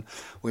worse, then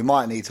we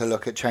might need to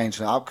look at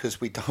changing it up,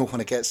 because we don't want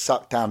to get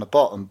sucked down the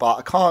bottom. But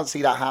I can't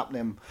see that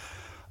happening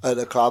at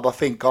the club. I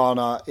think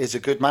Garner is a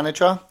good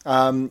manager.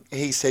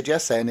 He said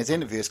yesterday in his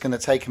interview it's going to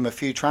take him a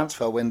few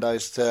transfer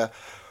windows to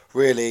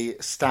really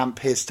stamp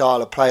his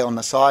style of play on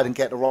the side and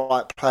get the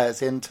right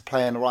players in to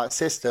play in the right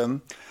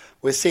system.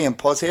 We're seeing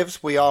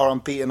positives. We are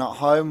unbeaten at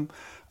home.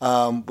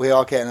 We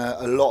are getting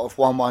a lot of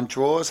 1-1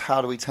 draws.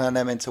 How do we turn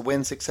them into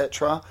wins,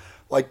 etc.?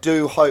 I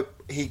do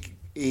hope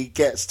he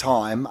gets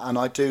time, and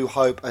I do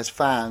hope as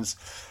fans,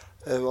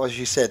 as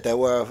you said, there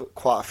were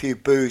quite a few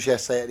boos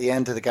yesterday at the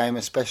end of the game,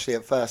 especially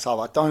at first half.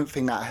 I don't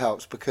think that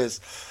helps, because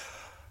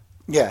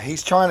yeah,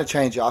 he's trying to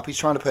change it up. He's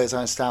trying to put his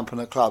own stamp on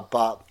the club.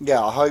 But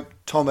yeah, I hope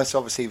Thomas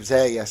obviously was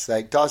there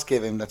yesterday, does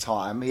give him the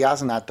time. He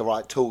hasn't had the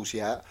right tools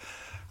yet.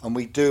 And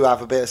we do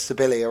have a bit of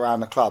stability around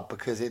the club,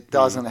 because it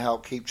doesn't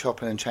help keep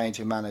chopping and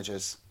changing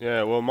managers.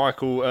 Yeah, well,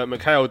 Michael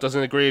McHale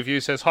doesn't agree with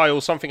you. Says, hi all,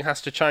 something has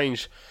to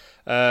change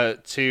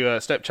to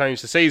step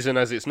change the season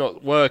as it's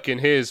not working.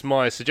 Here's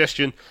my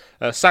suggestion.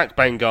 Sack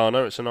Ben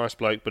Garner. It's a nice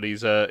bloke, but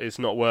it's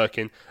not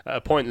working.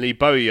 Appoint Lee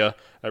Bowyer,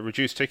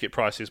 reduce ticket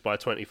prices by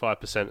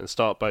 25% and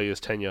start Bowyer's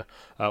tenure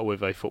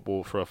with a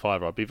football for a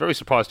fiver. I'd be very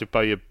surprised if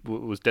Bowyer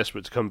was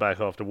desperate to come back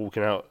after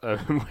walking out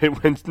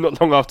when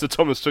not long after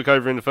Thomas took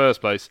over in the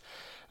first place.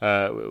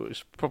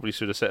 Which probably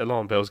should have set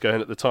alarm bells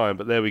going at the time,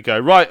 but there we go.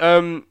 Right,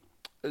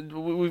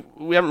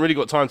 we haven't really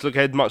got time to look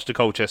ahead much to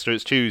Colchester.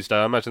 It's Tuesday.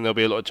 I imagine there'll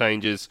be a lot of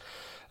changes.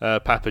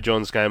 Papa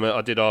John's game,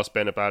 I did ask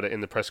Ben about it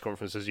in the press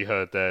conference, as you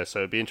heard there, so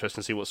it'd be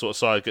interesting to see what sort of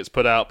side gets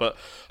put out, but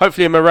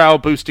hopefully a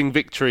morale-boosting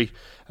victory.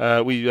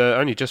 We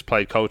only just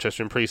played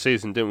Colchester in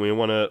pre-season, didn't we, and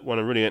won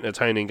a really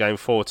entertaining game,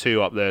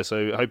 4-2 up there,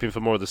 so hoping for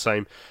more of the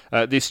same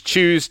this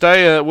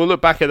Tuesday. We'll look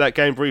back at that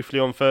game briefly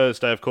on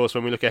Thursday, of course,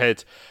 when we look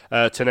ahead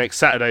to next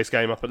Saturday's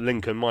game up at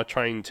Lincoln. My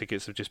train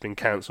tickets have just been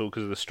cancelled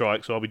because of the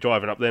strike, so I'll be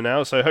driving up there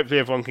now, so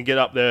hopefully everyone can get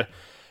up there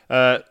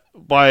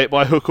by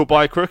hook or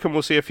by crook, and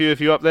we'll see a few of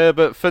you up there.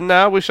 But for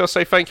now, we shall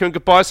say thank you and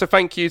goodbye. So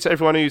thank you to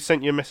everyone who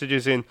sent your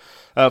messages in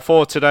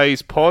for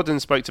today's pod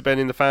and spoke to Ben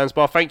in the fans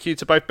bar. Thank you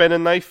to both Ben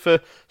and Nath for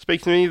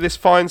speaking to me this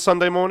fine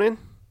Sunday morning.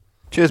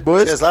 Cheers,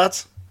 boys. Cheers,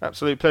 lads.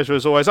 Absolute pleasure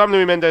as always. I'm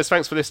Louis Mendes.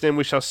 Thanks for listening.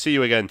 We shall see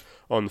you again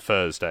on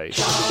Thursday.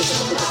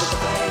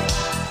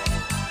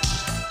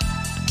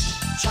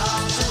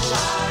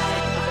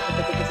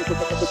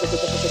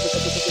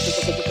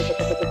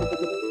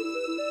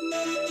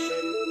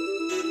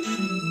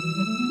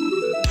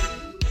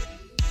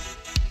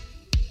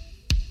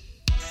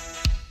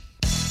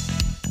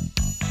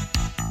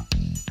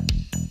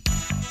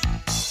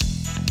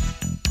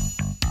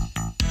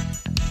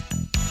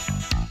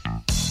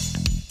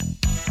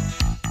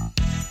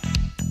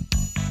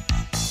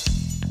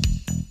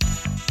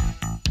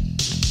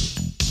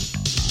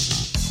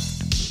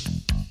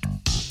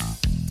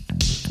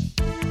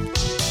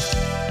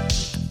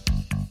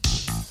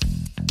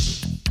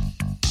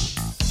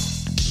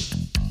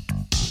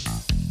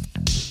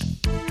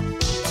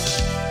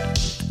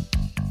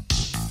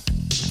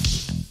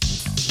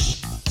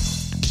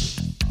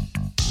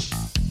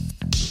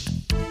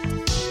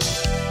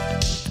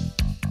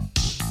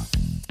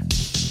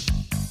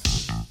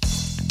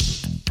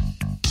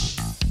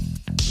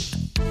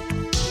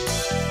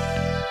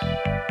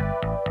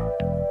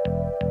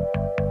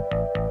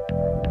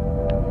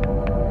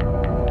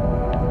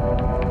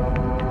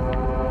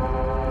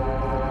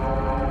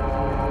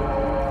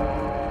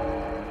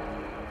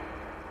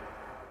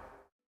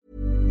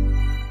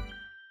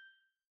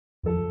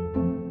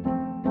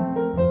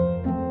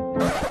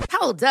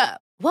 Hold up.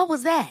 What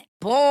was that?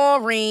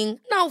 Boring.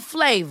 No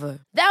flavor.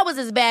 That was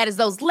as bad as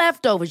those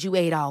leftovers you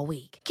ate all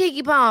week.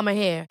 Keke Palmer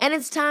here, and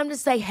it's time to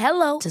say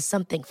hello to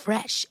something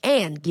fresh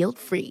and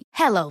guilt-free.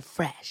 Hello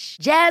Fresh.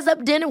 Jazz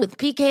up dinner with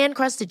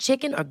pecan-crusted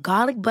chicken or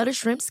garlic butter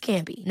shrimp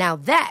scampi. Now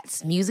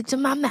that's music to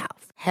my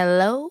mouth.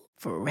 Hello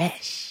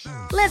Fresh.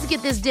 Let's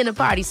get this dinner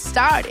party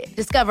started.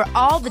 Discover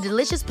all the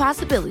delicious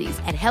possibilities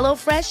at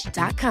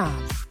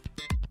HelloFresh.com.